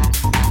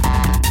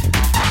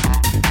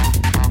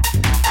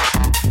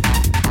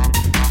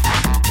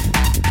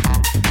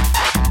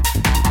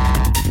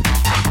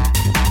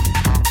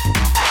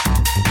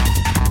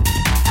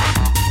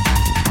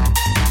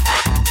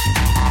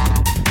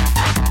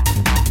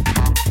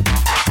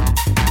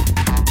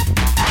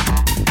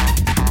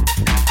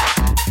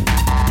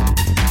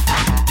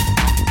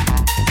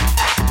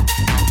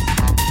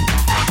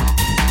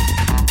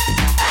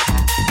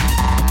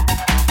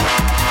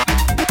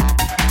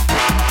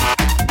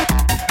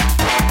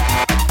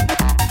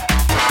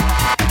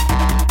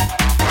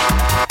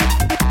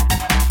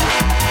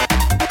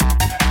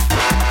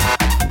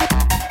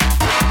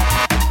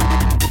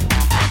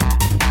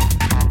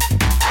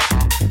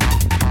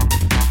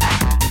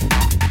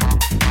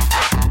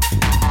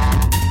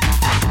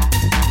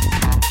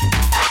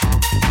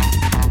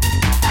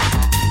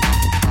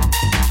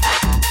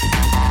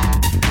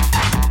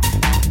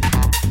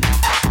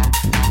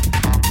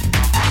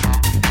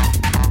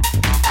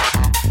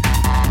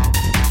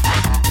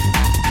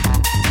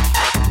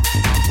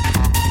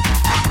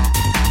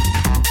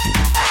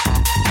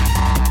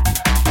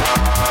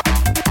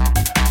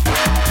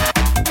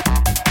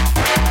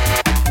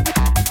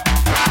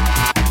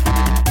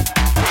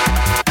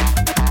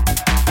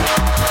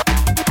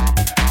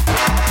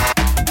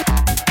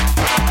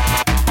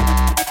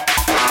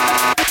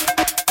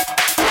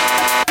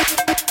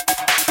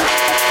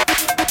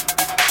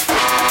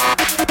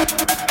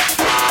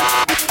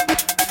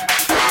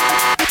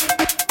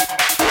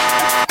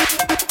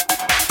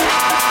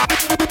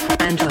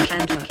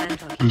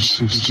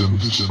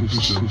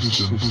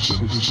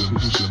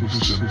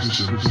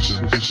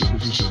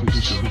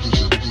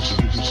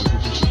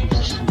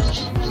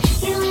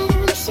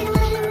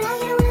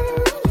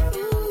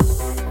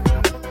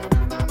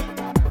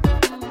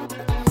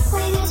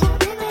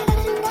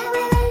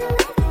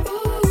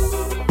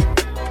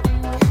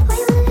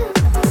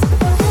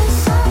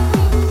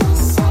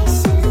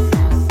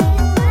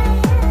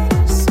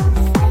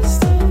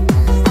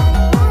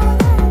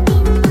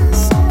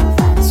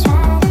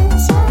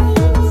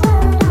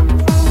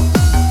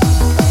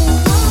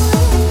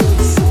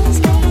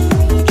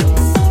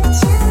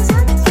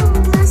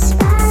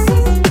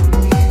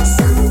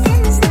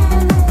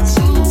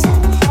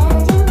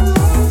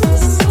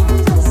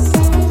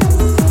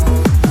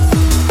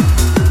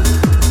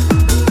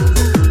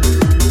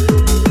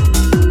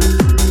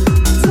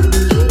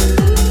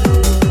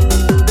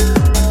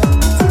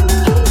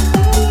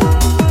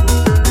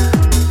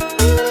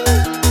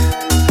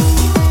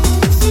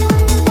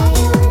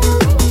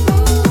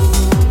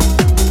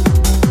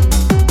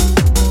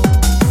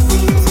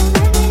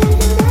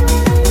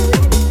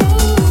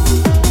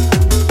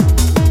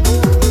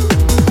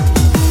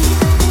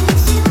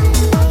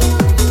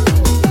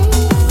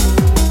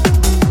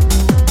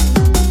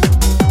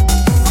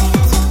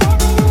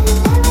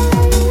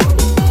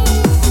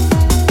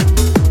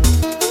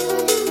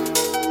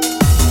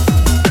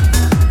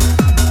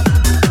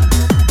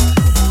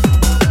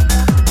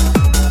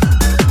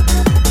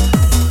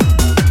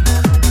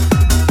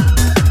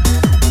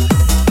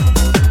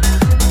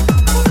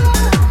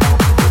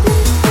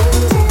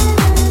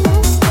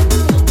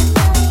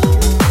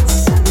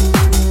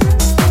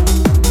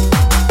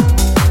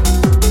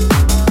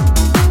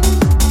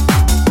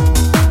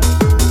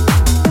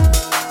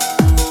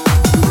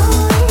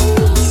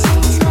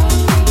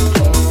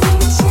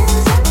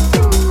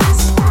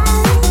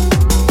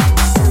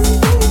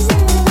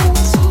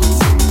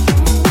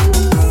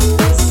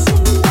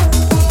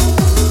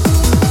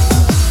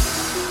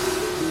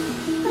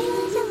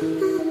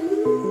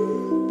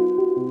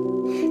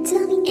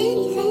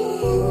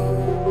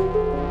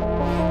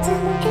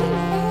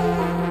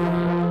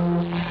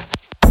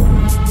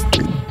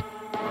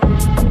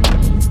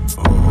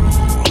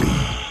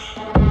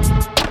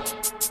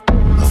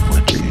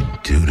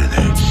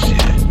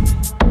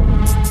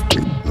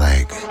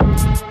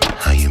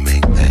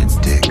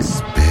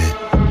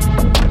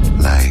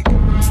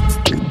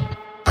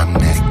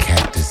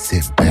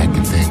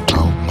 think,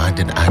 oh my,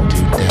 did I do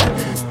that?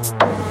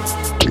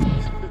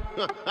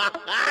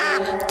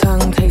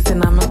 Tongue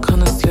tasting, I'm a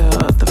connoisseur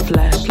of the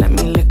flesh. Let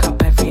me lick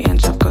up every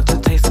inch, I've got to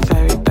taste the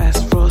very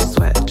best. Raw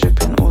sweat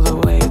dripping all the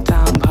way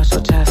down past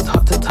your chest.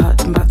 Hot to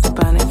touch, I'm about to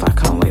burn if I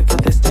can't wait for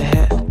this to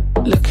hit.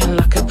 Looking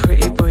like a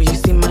pretty boy, you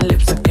see my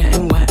lips are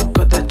getting wet.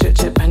 Got that drip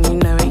chip and you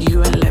know it, you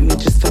won't let me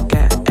just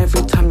forget.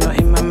 Every time you're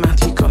in my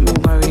mouth, you got me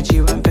worried,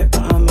 you won't fit.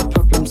 But I'm a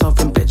problem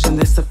solving bitch and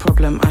this a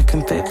problem I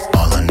can fix.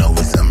 All I know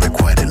is I'm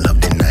requited, love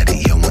denied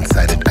it. You're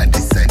one-sided, I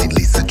decided,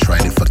 Lisa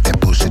tried it. Fuck that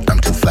bullshit, I'm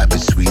too fly, but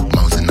sweet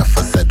moans enough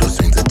for falsetto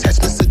swings,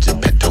 attachments to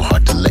Geppetto.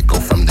 Hard to let go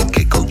from the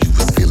get-go, you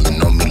was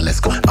feeling on me, let's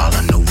go. All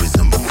I know is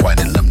I'm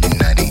requited, love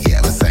denied it. Yeah,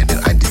 I was excited,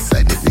 I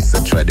decided,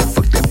 Lisa tried it.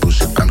 Fuck that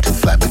bullshit, I'm too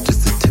fly, but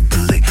just a tip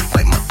of late.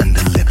 Bite my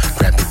underlip,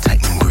 grab it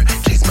tight and grip,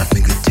 chase my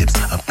fingertips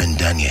up and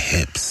down your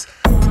hips.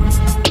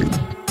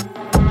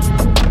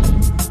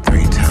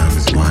 3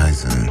 times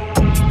wiser,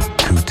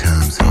 2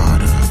 times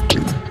harder,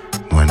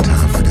 1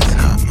 time for this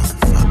hot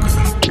motherfucker.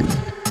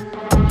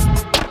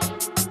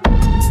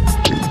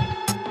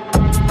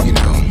 You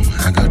know,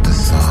 I got the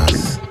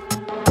sauce.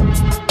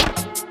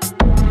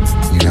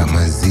 You got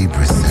my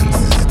zebra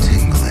senses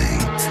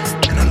tingling,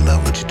 and I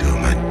love what you do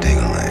with my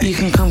dingling. You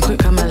can come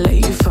quick, I'ma let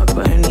you fuck,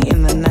 but only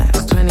in the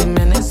next 20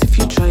 minutes. If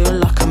you try your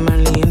luck, I'm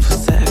only in for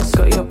sex.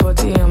 Got your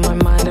body on my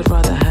mind, I'd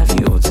rather have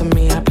you all to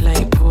me. I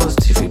play, pause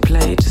to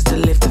replay, just to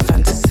live the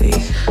fantasy.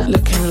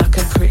 Looking like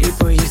a pretty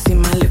boy, you see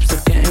my lips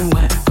are getting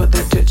wet. Got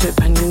that drip drip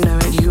and you know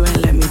it, you ain't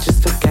let me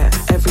just forget.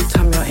 Every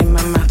time you're in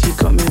my mouth, you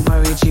got me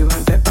worried, you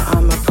won't fit. But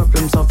I'm a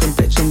problem solving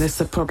bitch and this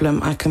a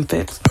problem I can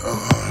fix.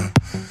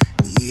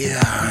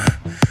 Yeah,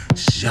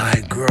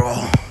 shy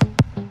girl,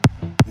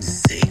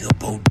 Zega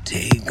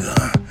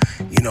Bodega,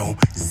 you know,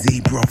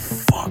 zebra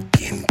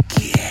fucking